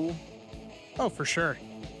in that pool? Oh, for sure.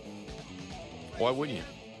 Why wouldn't you?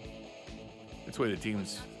 That's the way the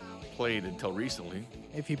teams played until recently.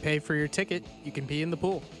 If you pay for your ticket, you can pee in the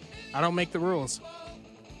pool. I don't make the rules.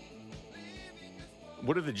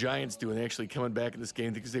 What are the Giants doing? They actually coming back in this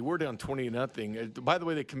game because they were down 20-0. By the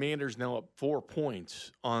way, the Commanders now up 4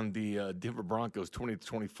 points on the Denver Broncos,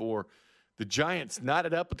 20-24. The Giants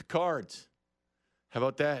knotted up with the Cards. How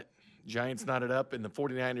about that? Giants knotted up, and the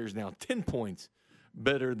 49ers now 10 points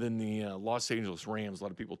better than the Los Angeles Rams. A lot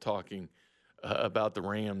of people talking about the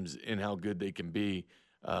Rams and how good they can be,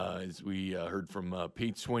 as we heard from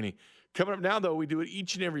Pete Sweeney. Coming up now, though, we do it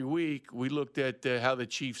each and every week. We looked at how the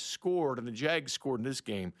Chiefs scored and the Jags scored in this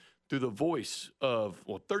game through the voice of,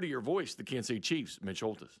 30-year voice, the Kansas City Chiefs, Mitch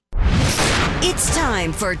Holtis. It's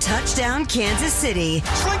time for Touchdown Kansas City.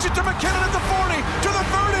 Slings it to McKinnon at the 40, to the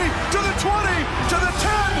 30, to the 20, to the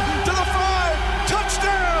 10, to the 5.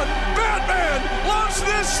 Touchdown! Batman loves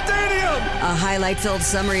this stadium! A highlight-filled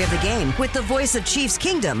summary of the game with the voice of Chiefs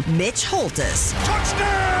Kingdom, Mitch Holtis.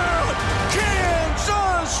 Touchdown!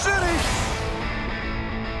 Kansas City!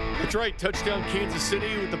 That's right, Touchdown Kansas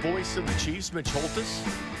City with the voice of the Chiefs, Mitch Holtis.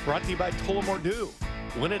 Brought to you by Tullamore.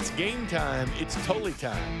 When it's game time, it's totally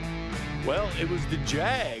time. Well, it was the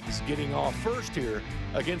Jags getting off first here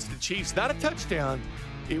against the Chiefs. Not a touchdown.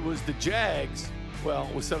 It was the Jags. Well,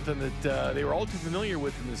 it was something that they were all too familiar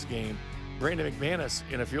with in this game. Brandon McManus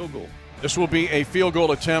in a field goal. This will be a field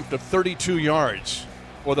goal attempt of 32 yards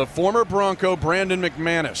for the former Bronco Brandon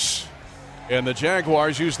McManus. And the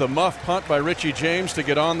Jaguars use the muff punt by Richie James to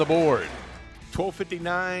get on the board.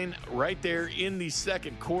 12:59 right there in the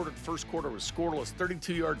second quarter. The first quarter was scoreless.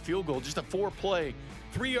 32-yard field goal, just a 4-play,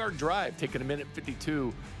 3-yard drive, taking a minute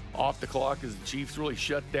 52 off the clock as the Chiefs really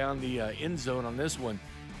shut down the end zone on this one.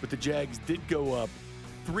 But the Jags did go up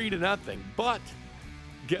 3-0. But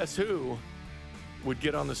guess who would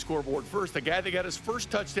get on the scoreboard first? The guy that got his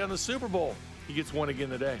first touchdown in the Super Bowl. He gets one again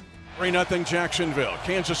today. 3-0 Jacksonville.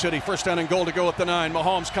 Kansas City, first down and goal to go at the 9.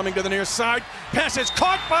 Mahomes coming to the near side. Pass is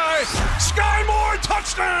caught by Sky Moore.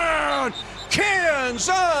 Touchdown!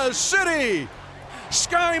 Kansas City!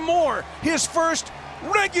 Sky Moore, his first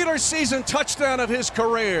regular season touchdown of his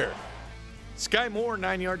career. Sky Moore,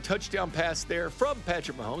 9-yard touchdown pass there from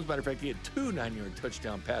Patrick Mahomes. Matter of fact, he had 2 9-yard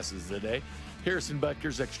touchdown passes today. Harrison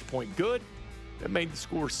Butker's extra point good. That made the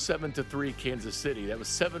score 7-3 Kansas City. That was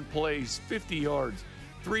 7 plays, 50 yards.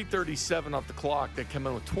 3:37 off the clock. That came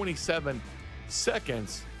in with 27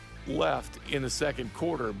 seconds left in the second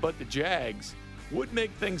quarter. But the Jags would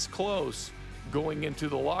make things close going into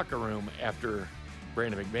the locker room after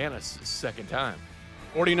Brandon McManus' second time.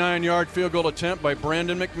 49-yard field goal attempt by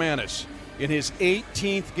Brandon McManus in his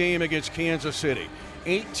 18th game against Kansas City.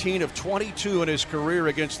 18 of 22 in his career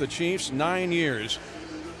against the Chiefs, 9 years.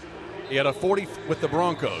 He had a 40 with the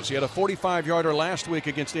Broncos. He had a 45-yarder last week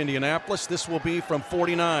against Indianapolis. This will be from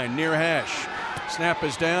 49, near hash. Snap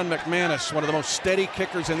is down. McManus, one of the most steady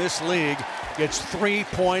kickers in this league, gets 3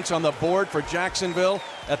 points on the board for Jacksonville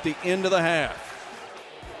at the end of the half.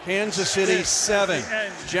 Kansas City 7,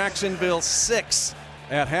 Jacksonville 6.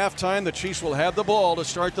 At halftime, the Chiefs will have the ball to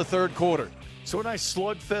start the third quarter. So a nice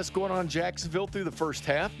slugfest going on in Jacksonville through the first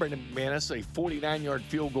half. Brandon McManus, a 49-yard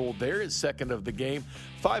field goal there, his second of the game.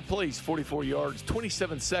 5 plays, 44 yards,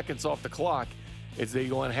 27 seconds off the clock as they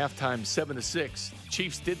go on halftime 7-6.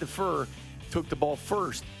 Chiefs did defer, took the ball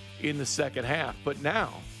first in the second half. But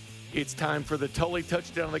now it's time for the Tully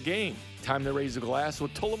touchdown of the game. Time to raise the glass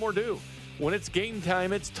with Tullamore Dew. When it's game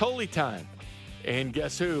time, it's Tully time. And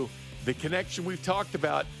guess who? The connection we've talked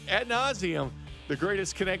about ad nauseum. The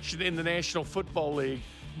greatest connection in the National Football League,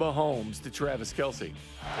 Mahomes to Travis Kelce.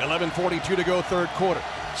 11:42 to go, third quarter.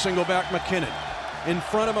 Single back McKinnon. In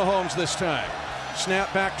front of Mahomes this time.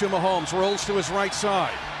 Snap back to Mahomes, rolls to his right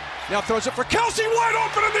side. Now throws it for Kelce, wide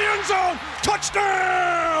open in the end zone.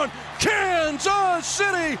 Touchdown! Kansas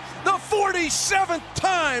City, the 47th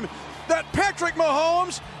time that Patrick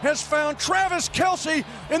Mahomes has found Travis Kelce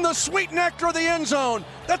in the sweet nectar of the end zone.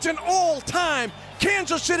 That's an all-time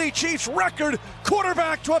Kansas City Chiefs record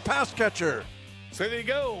quarterback to a pass catcher. So there you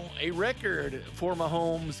go, a record for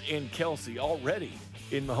Mahomes and Kelce already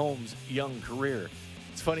in Mahomes' young career.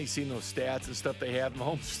 It's funny seeing those stats and stuff they have.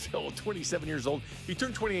 Mahomes is still 27 years old. He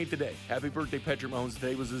turned 28 today. Happy birthday, Patrick Mahomes.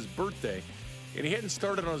 Today was his birthday. And he hadn't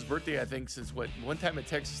started on his birthday, I think, since one time at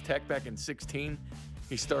Texas Tech back in 16.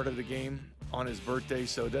 He started the game on his birthday,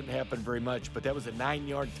 so it doesn't happen very much. But that was a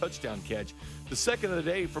 9-yard touchdown catch. The second of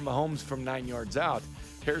the day for Mahomes from 9 yards out.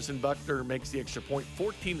 Harrison Butker makes the extra point.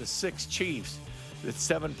 14-6 Chiefs. That's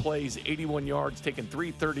 7 plays, 81 yards, taking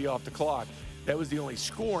 3:30 off the clock. That was the only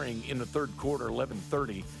scoring in the third quarter,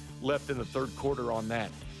 11:30 left in the third quarter on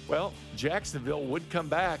that. Well, Jacksonville would come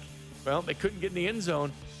back. Well, they couldn't get in the end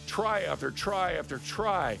zone. Try after try after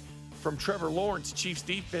try from Trevor Lawrence. Chiefs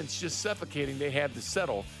defense just suffocating. They had to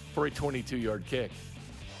settle for a 22-yard kick.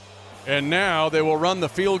 And now they will run the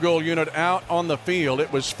field goal unit out on the field.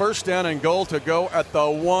 It was first down and goal to go at the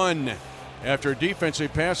 1 after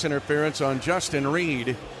defensive pass interference on Justin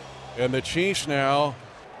Reed. And the Chiefs now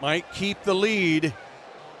might keep the lead,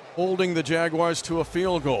 holding the Jaguars to a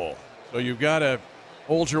field goal. So you've got to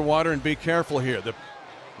hold your water and be careful here. The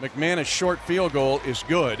McManus short field goal is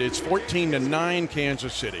good. It's 14-9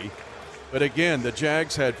 Kansas City. But again, the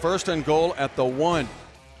Jags had first and goal at the 1.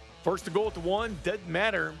 First and goal at the 1, doesn't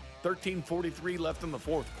matter. 13:43 left in the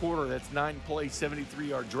fourth quarter. That's 9-play,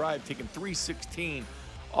 73-yard drive, taking 3:16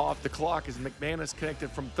 off the clock as McManus connected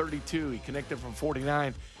from 32. He connected from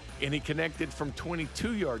 49, and he connected from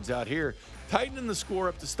 22 yards out here, tightening the score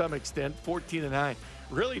up to some extent, 14-9.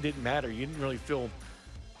 Really didn't matter. You didn't really feel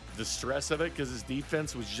the stress of it because his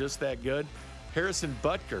defense was just that good. Harrison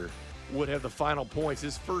Butker would have the final points,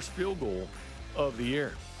 his first field goal of the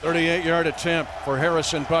year. 38-yard attempt for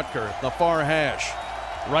Harrison Butker, the far hash.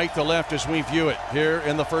 Right to left as we view it here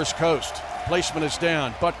in the first coast. Placement is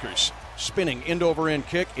down. Butker's spinning end-over-end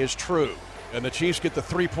kick is true. And the Chiefs get the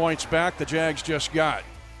 3 points back the Jags just got.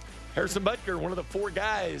 Harrison Butker, one of the 4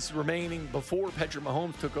 guys remaining before Patrick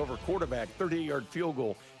Mahomes took over quarterback. 38-yard field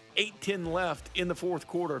goal. 8:10 left in the fourth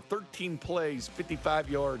quarter. 13 plays, 55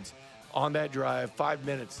 yards on that drive. 5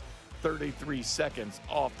 minutes, 33 seconds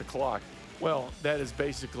off the clock. Well, that is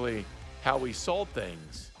basically how we saw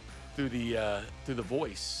things through the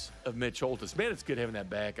voice of Mitch Holthus. Man, it's good having that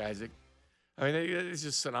back, Isaac. I mean, it's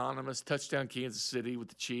just synonymous. Touchdown Kansas City with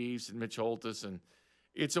the Chiefs and Mitch Holthus, and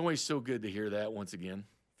it's always so good to hear that once again.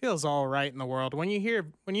 Feels all right in the world. When you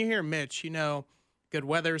hear Mitch, you know good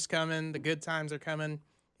weather's coming, the good times are coming.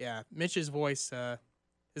 Yeah, Mitch's voice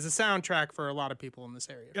is a soundtrack for a lot of people in this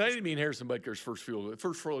area. I didn't mean Harrison Butker's first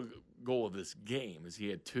field goal of this game, as he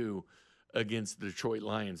had 2 against the Detroit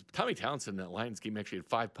Lions. Tommy Townsend in that Lions game actually had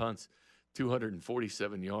 5 punts,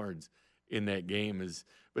 247 yards in that game.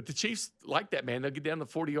 But the Chiefs like that, man. They'll get down the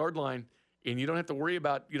 40-yard line, and you don't have to worry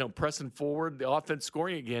about, pressing forward, the offense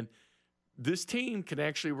scoring again. This team can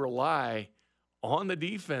actually rely on the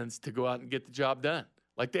defense to go out and get the job done.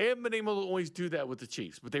 Like, they haven't been able to always do that with the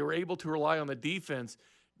Chiefs, but they were able to rely on the defense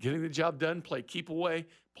getting the job done, play keep away,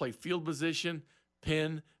 play field position,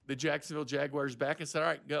 pin the Jacksonville Jaguars back and said, all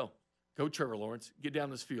right, go. Go, Trevor Lawrence. Get down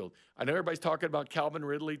this field. I know everybody's talking about Calvin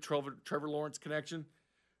Ridley, Trevor Lawrence connection.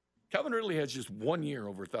 Calvin Ridley has just 1 year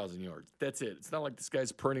over 1,000 yards. That's it. It's not like this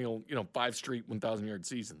guy's perennial, 5 straight 1,000-yard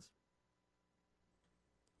seasons.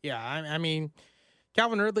 Yeah, I mean,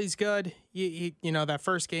 Calvin Ridley's good. That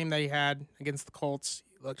first game that he had against the Colts,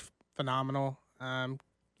 he looked phenomenal.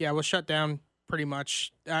 Was shut down pretty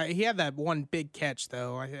much. He had that one big catch,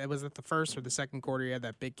 though. It was at the first or the second quarter he had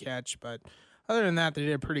that big catch, but other than that, they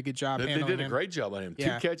did a pretty good job handling him. They did a great job on him.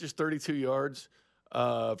 Yeah. 2 catches, 32 yards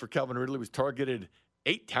for Calvin Ridley. Was targeted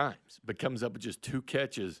 8 times, but comes up with just 2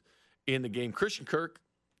 catches in the game. Christian Kirk,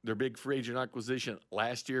 their big free agent acquisition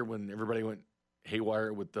last year when everybody went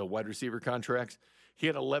haywire with the wide receiver contracts. He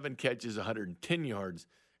had 11 catches, 110 yards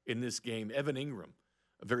in this game. Evan Ingram,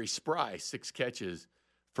 a very spry 6 catches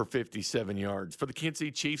for 57 yards. For the Kansas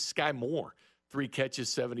City Chiefs, Sky Moore, 3 catches,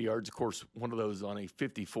 70 yards. Of course, one of those on a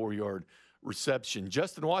 54-yard reception.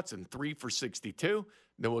 Justin Watson, 3 for 62.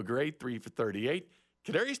 Noah Gray, 3 for 38.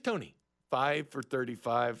 Kadarius Toney, 5 for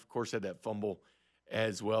 35. Of course, had that fumble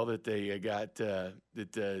as well that they got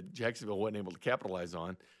that Jacksonville wasn't able to capitalize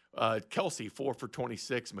on. Kelsey, 4 for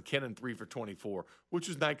 26. McKinnon, 3 for 24, which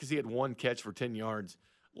was nice because he had 1 catch for 10 yards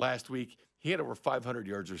last week. He had over 500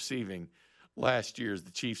 yards receiving last year as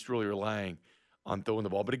the Chiefs really relying on throwing the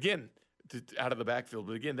ball. But again, out of the backfield.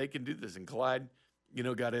 But again, they can do this. And Clyde,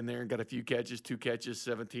 got in there and got a few catches, 2 catches,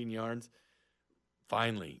 17 yards.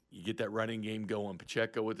 Finally, you get that running game going.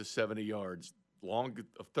 Pacheco with the 70 yards. Long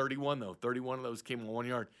of 31, though. 31 of those came on 1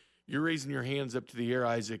 yard. You're raising your hands up to the air,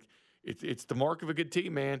 Isaac. It's the mark of a good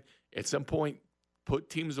team, man. At some point, put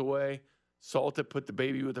teams away, salt it, put the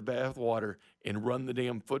baby with the bathwater, and run the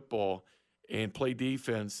damn football and play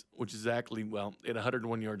defense, which is exactly, at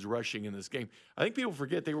 101 yards rushing in this game. I think people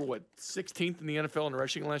forget they were, 16th in the NFL in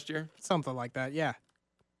rushing last year? Something like that, yeah.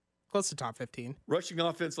 Close to top 15. Rushing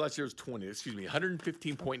offense last year was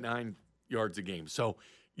 115.9 yards a game. So,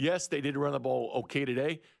 yes, they did run the ball okay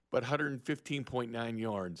today, but 115.9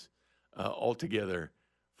 yards altogether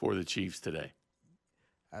for the Chiefs today.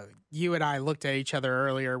 You and I looked at each other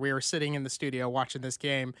earlier. We were sitting in the studio watching this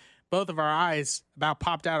game. Both of our eyes about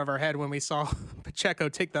popped out of our head when we saw Pacheco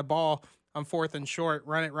take the ball on 4th and short,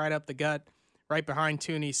 run it right up the gut, right behind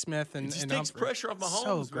Tooney, Smith, and It just and takes Humphrey. pressure off Mahomes,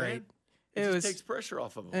 So great. man. It just takes pressure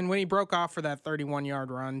off of him. And when he broke off for that 31-yard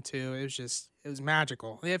run, too, it was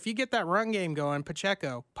magical. If you get that run game going,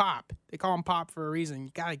 Pacheco, Pop. They call him Pop for a reason.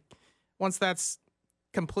 You got to, once that's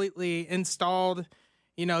completely installed,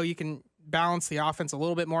 you can balance the offense a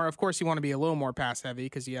little bit more. Of course, you want to be a little more pass heavy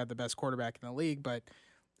because you have the best quarterback in the league, but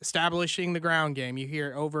establishing the ground game, you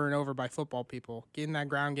hear it over and over by football people. Getting that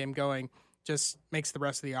ground game going just makes the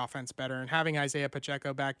rest of the offense better. And having Isaiah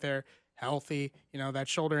Pacheco back there, healthy, that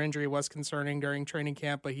shoulder injury was concerning during training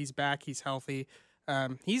camp, but he's back, he's healthy.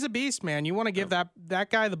 He's a beast, man. You want to give that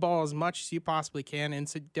guy the ball as much as you possibly can in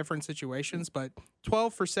different situations, but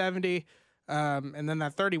 12 for 70, and then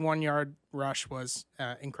that 31-yard rush was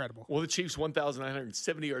incredible. Well, the Chiefs,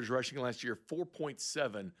 1,970 yards rushing last year,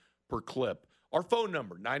 4.7 per clip. Our phone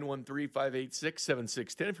number,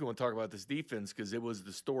 913-586-7610, if you want to talk about this defense, because it was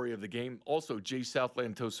the story of the game. Also, Jay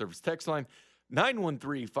Southland Tow Service text line,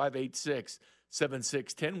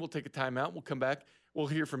 913-586-7610. We'll take a timeout. We'll come back. We'll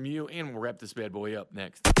hear from you, and we'll wrap this bad boy up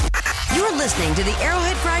next. You're listening to the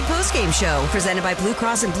Arrowhead Fried Postgame Show, presented by Blue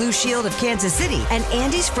Cross and Blue Shield of Kansas City and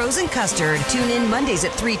Andy's Frozen Custard. Tune in Mondays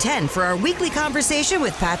at 3:10 for our weekly conversation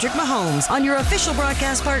with Patrick Mahomes on your official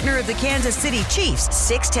broadcast partner of the Kansas City Chiefs,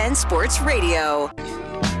 610 Sports Radio.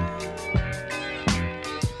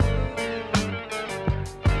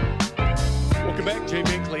 Welcome back. Jay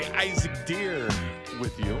Binkley, Isaac Deer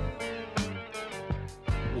with you.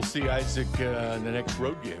 We'll see Isaac in the next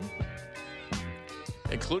road game,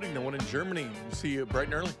 including the one in Germany. We'll see you bright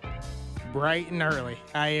and early. Bright and early.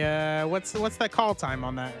 What's that call time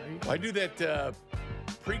on that? Well, I do that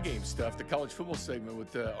pregame stuff, the college football segment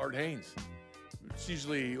with Art Haynes. It's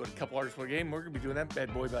usually a couple hours before the game. We're going to be doing that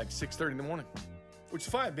bad boy by like 6:30 in the morning, which is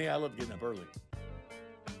fine. Man, I love getting up early.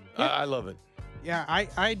 Yeah. I love it. Yeah,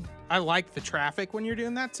 I like the traffic when you're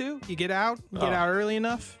doing that too. You get out early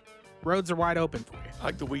enough, roads are wide open for you. I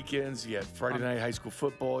like the weekends. You get Friday night high school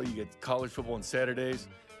football. You get college football on Saturdays.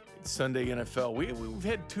 It's Sunday NFL. We've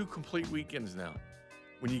had 2 complete weekends now.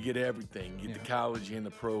 When you get everything, you get the college and the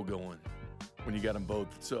pro going. When you got them both,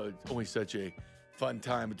 so it's always such a fun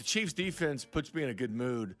time. But the Chiefs defense puts me in a good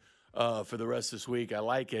mood for the rest of this week. I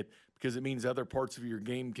like it because it means other parts of your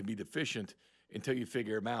game can be deficient until you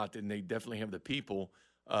figure them out, and they definitely have the people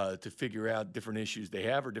to figure out different issues they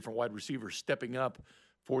have or different wide receivers stepping up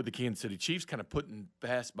for the Kansas City Chiefs, kind of putting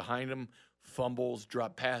pass behind them, fumbles,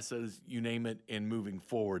 drop passes, you name it, and moving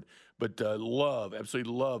forward. But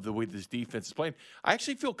absolutely love the way this defense is playing. I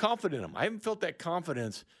actually feel confident in them. I haven't felt that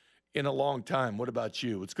confidence in a long time. What about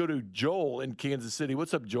you? Let's go to Joel in Kansas City.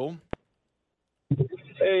 What's up, Joel?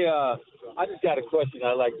 Hey, I just got a question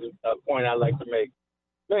a point I'd like to make.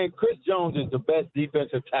 Man, Chris Jones is the best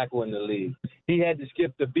defensive tackle in the league. He had to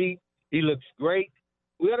skip the beat. He looks great.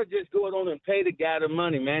 We ought to just go on and pay the guy the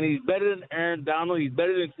money, man. He's better than Aaron Donald. He's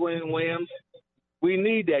better than Quinn Williams. We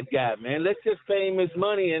need that guy, man. Let's just pay him his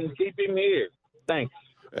money and keep him here. Thanks.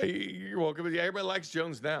 Hey, you're welcome. Yeah, everybody likes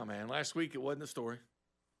Jones now, man. Last week it wasn't the story.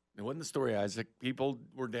 It wasn't the story, Isaac. People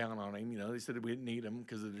were down on him. They said we didn't need him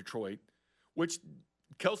because of Detroit, which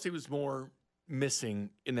Kelsey was more missing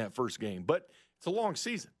in that first game. But it's a long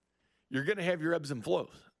season. You're going to have your ebbs and flows.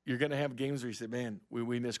 You're going to have games where you say, man,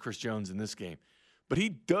 we missed Chris Jones in this game. But he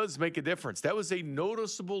does make a difference. That was a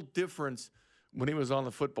noticeable difference when he was on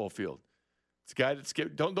the football field. It's a guy that's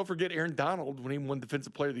don't forget Aaron Donald when he won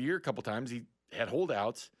Defensive Player of the Year a couple times. He had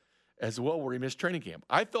holdouts as well where he missed training camp.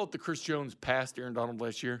 I felt that Chris Jones passed Aaron Donald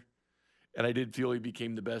last year, and I did feel he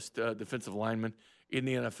became the best defensive lineman in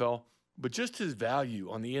the NFL. But just his value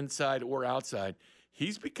on the inside or outside,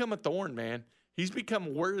 he's become a thorn, man. He's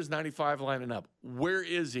become, where is 95 lining up? Where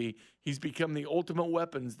is he? He's become the ultimate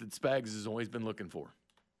weapons that Spags has always been looking for.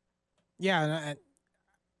 Yeah, and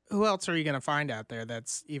who else are you going to find out there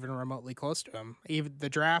that's even remotely close to him? Even the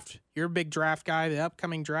draft, you're a big draft guy, the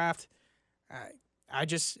upcoming draft.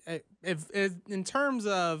 If in terms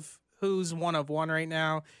of who's one of one right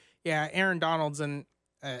now, yeah, Aaron Donald's in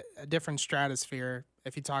a different stratosphere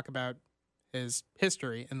if you talk about his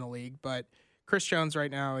history in the league, but Chris Jones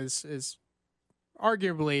right now is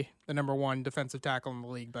arguably the number one defensive tackle in the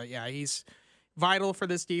league. But yeah, he's vital for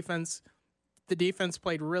this defense. The defense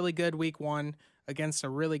played really good week one against a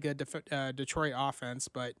really good Detroit offense.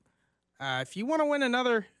 But if you want to win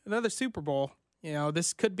another Super Bowl,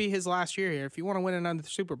 this could be his last year here. If you want to win another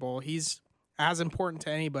Super Bowl, he's as important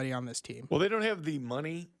to anybody on this team. Well, they don't have the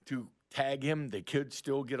money to tag him. They could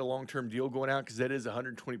still get a long-term deal going out because that is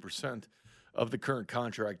 120% of the current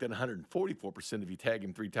contract, and 144% if you tag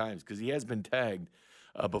him 3 times, because he has been tagged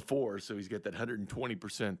before, so he's got that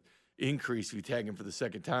 120% increase if you tag him for the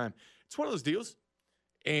second time. It's one of those deals.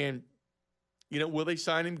 And, will they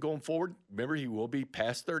sign him going forward? Remember, he will be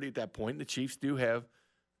past 30 at that point. The Chiefs do have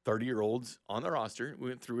 30-year-olds on the roster. We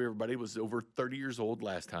went through everybody was over 30 years old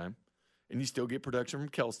last time, and you still get production from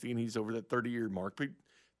Kelsey, and he's over that 30-year mark. But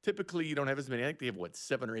typically, you don't have as many. I think they have,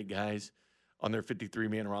 7 or 8 guys on their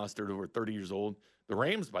 53-man roster over 30 years old. The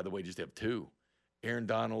Rams, by the way, just have 2, Aaron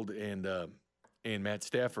Donald and Matt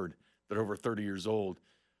Stafford, that are over 30 years old.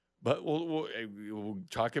 But we'll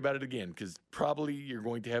talk about it again, because probably you're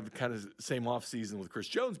going to have kind of the same offseason with Chris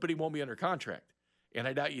Jones, but he won't be under contract. And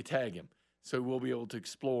I doubt you tag him. So we'll be able to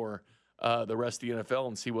explore the rest of the NFL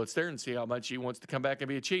and see what's there and see how much he wants to come back and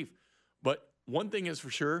be a Chief. But one thing is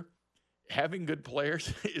for sure, having good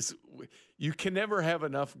players you can never have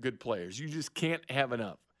enough good players. You just can't have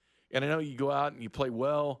enough. And I know you go out and you play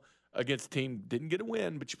well against a team, didn't get a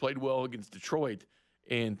win, but you played well against Detroit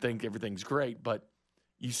and think everything's great. But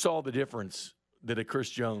you saw the difference that a Chris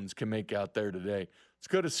Jones can make out there today. Let's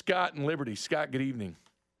go to Scott in Liberty. Scott, good evening.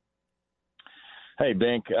 Hey,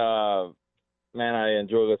 Bink. Man, I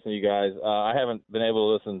enjoy listening to you guys. I haven't been able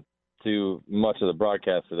to listen to much of the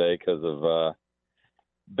broadcast today because of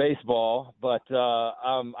baseball, but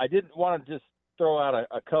I did want to just throw out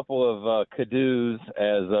a couple of kadoos,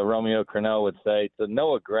 as Romeo Crennel would say, to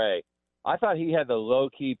Noah Gray. I thought he had the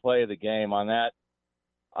low-key play of the game on that.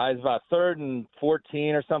 I was about 3rd and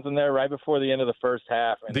 14 or something there right before the end of the first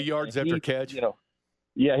half. And the yards after catch?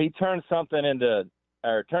 Yeah, he turned nothing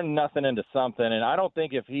into something. And I don't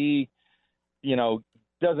think if he,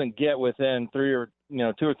 doesn't get within 2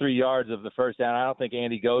 or 3 yards of the first down, I don't think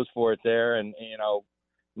Andy goes for it there. And,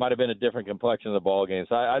 might have been a different complexion of the ball game.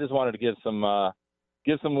 So I just wanted to give some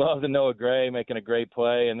love to Noah Gray, making a great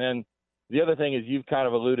play. And then the other thing is, you've kind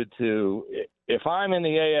of alluded to, if I'm in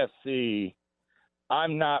the AFC,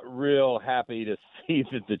 I'm not real happy to see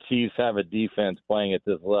that the Chiefs have a defense playing at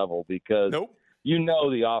this level, because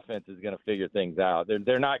the offense is going to figure things out.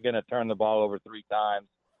 They're not going to turn the ball over 3 times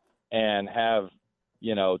and have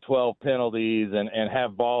 12 penalties and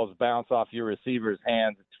have balls bounce off your receiver's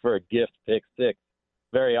hands for a gift pick 6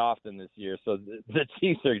 very often this year. So the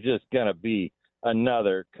Chiefs are just going to be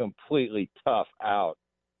another completely tough out,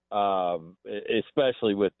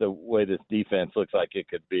 especially with the way this defense looks like it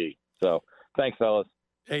could be. So thanks, fellas.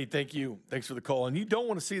 Hey, thank you. Thanks for the call. And you don't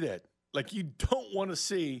want to see that. You don't want to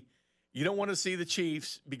see the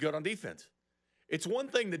Chiefs be good on defense. It's one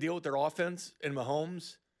thing to deal with their offense and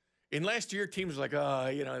Mahomes. And last year, teams were like,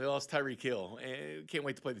 they lost Tyreek Hill. And can't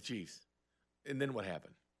wait to play the Chiefs. And then what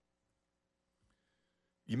happened?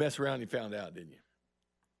 You mess around and you found out, didn't you?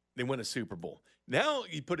 They win a Super Bowl. Now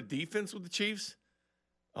you put a defense with the Chiefs.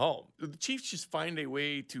 Oh, the Chiefs just find a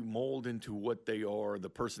way to mold into what they are, the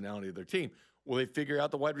personality of their team. Will they figure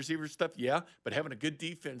out the wide receiver stuff? Yeah, but having a good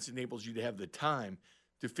defense enables you to have the time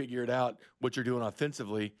to figure it out, what you're doing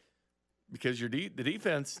offensively, because the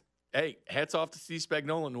defense, hey, hats off to Steve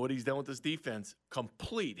Spagnuolo and what he's done with this defense.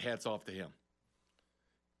 Complete hats off to him.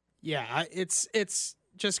 Yeah, it's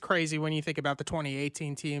just crazy when you think about the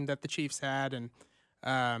 2018 team that the Chiefs had and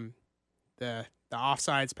the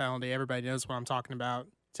offsides penalty. Everybody knows what I'm talking about,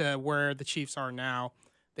 to where the Chiefs are now.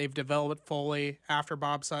 They've developed fully after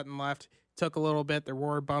Bob Sutton left. Took a little bit. There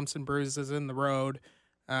were bumps and bruises in the road,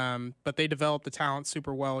 but they developed the talent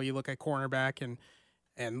super well. You look at cornerback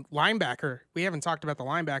and linebacker. We haven't talked about the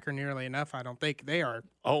linebacker nearly enough. I don't think they are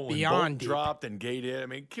beyond deep. Dropped and gated. I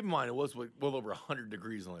mean, keep in mind it was well over 100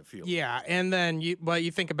 degrees on that field. Yeah, and then you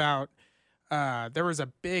think about there was a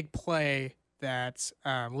big play that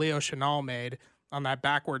Leo Chenal made on that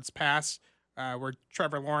backwards pass where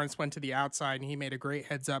Trevor Lawrence went to the outside and he made a great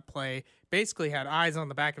heads-up play. Basically had eyes on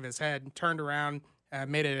the back of his head and turned around,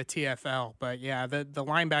 made it a TFL. But, yeah, the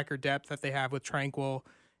linebacker depth that they have with Tranquil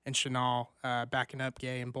and Chenal backing up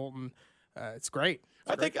Gay and Bolton, it's great.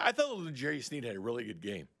 I thought Jerry Sneed had a really good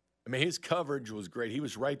game. I mean, his coverage was great. He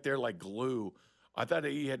was right there like glue. I thought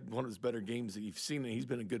he had one of his better games that you've seen. He's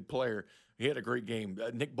been a good player. He had a great game.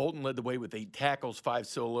 Nick Bolton led the way with 8 tackles, 5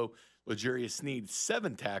 solo. L'Jarius Sneed,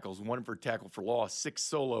 7 tackles, 1 for tackle for loss, 6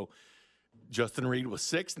 solo. Justin Reed was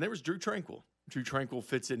 6, and there was Drew Tranquil. Drew Tranquil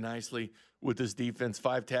fits in nicely with this defense.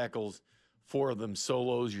 5 tackles, 4 of them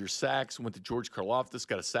solos. Your sacks went to George Karlaftis,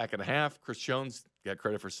 got a sack and a half. Chris Jones got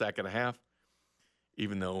credit for a sack and a half,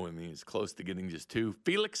 even though, I mean, he's close to getting just 2.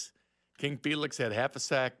 King Felix had half a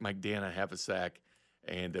sack. Mike Dana, half a sack.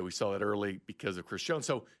 And we saw that early because of Chris Jones.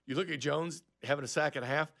 So you look at Jones having a sack and a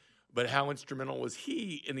half, but how instrumental was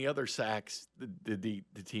he in the other sacks the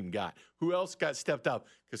team got? Who else got stepped up?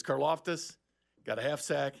 Because Karlaftis got a half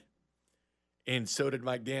sack, and so did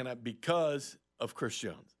Mike Dana because of Chris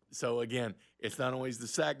Jones. So, again, it's not always the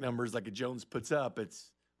sack numbers like a Jones puts up.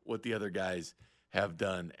 It's what the other guys have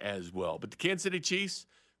done as well. But the Kansas City Chiefs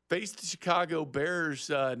face the Chicago Bears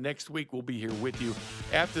next week. We'll be here with you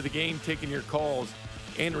after the game, taking your calls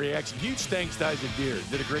and reaction. Huge thanks to Isaac Deere.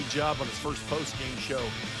 Did a great job on his first post-game show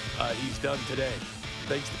he's done today.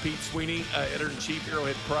 Thanks to Pete Sweeney, editor-in-chief,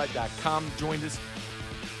 arrowheadpride.com, joined us,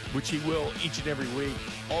 which he will each and every week.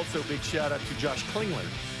 Also, big shout-out to Josh Klingler,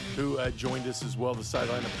 who joined us as well, the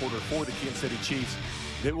sideline reporter for the Kansas City Chiefs.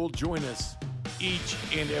 They will join us each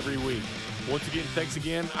and every week. Once again, thanks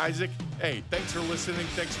again, Isaac. Hey, thanks for listening.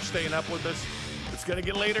 Thanks for staying up with us. It's going to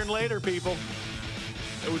get later and later, people.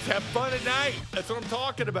 It was have fun at night. That's what I'm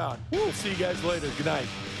talking about. We'll see you guys later. Good night.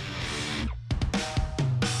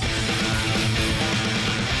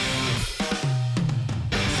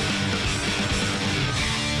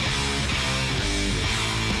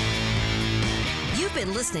 You've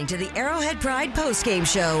been listening to the Arrowhead Pride Postgame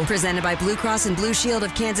Show, presented by Blue Cross and Blue Shield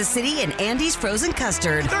of Kansas City and Andy's Frozen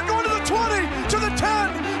Custard. They're going to the 20, to the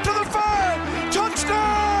 10, to the 5.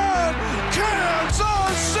 Touchdown!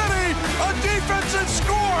 Kansas City! A defensive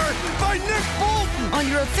score by Nick Bolton. On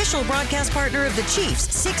your official broadcast partner of the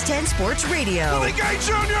Chiefs, 610 Sports Radio. Willie Gay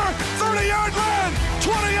Jr., 30-yard line,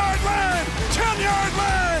 20-yard line, 10-yard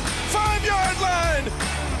line, 5-yard line.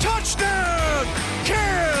 Touchdown!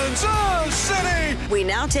 Kansas City! We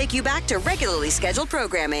now take you back to regularly scheduled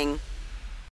programming.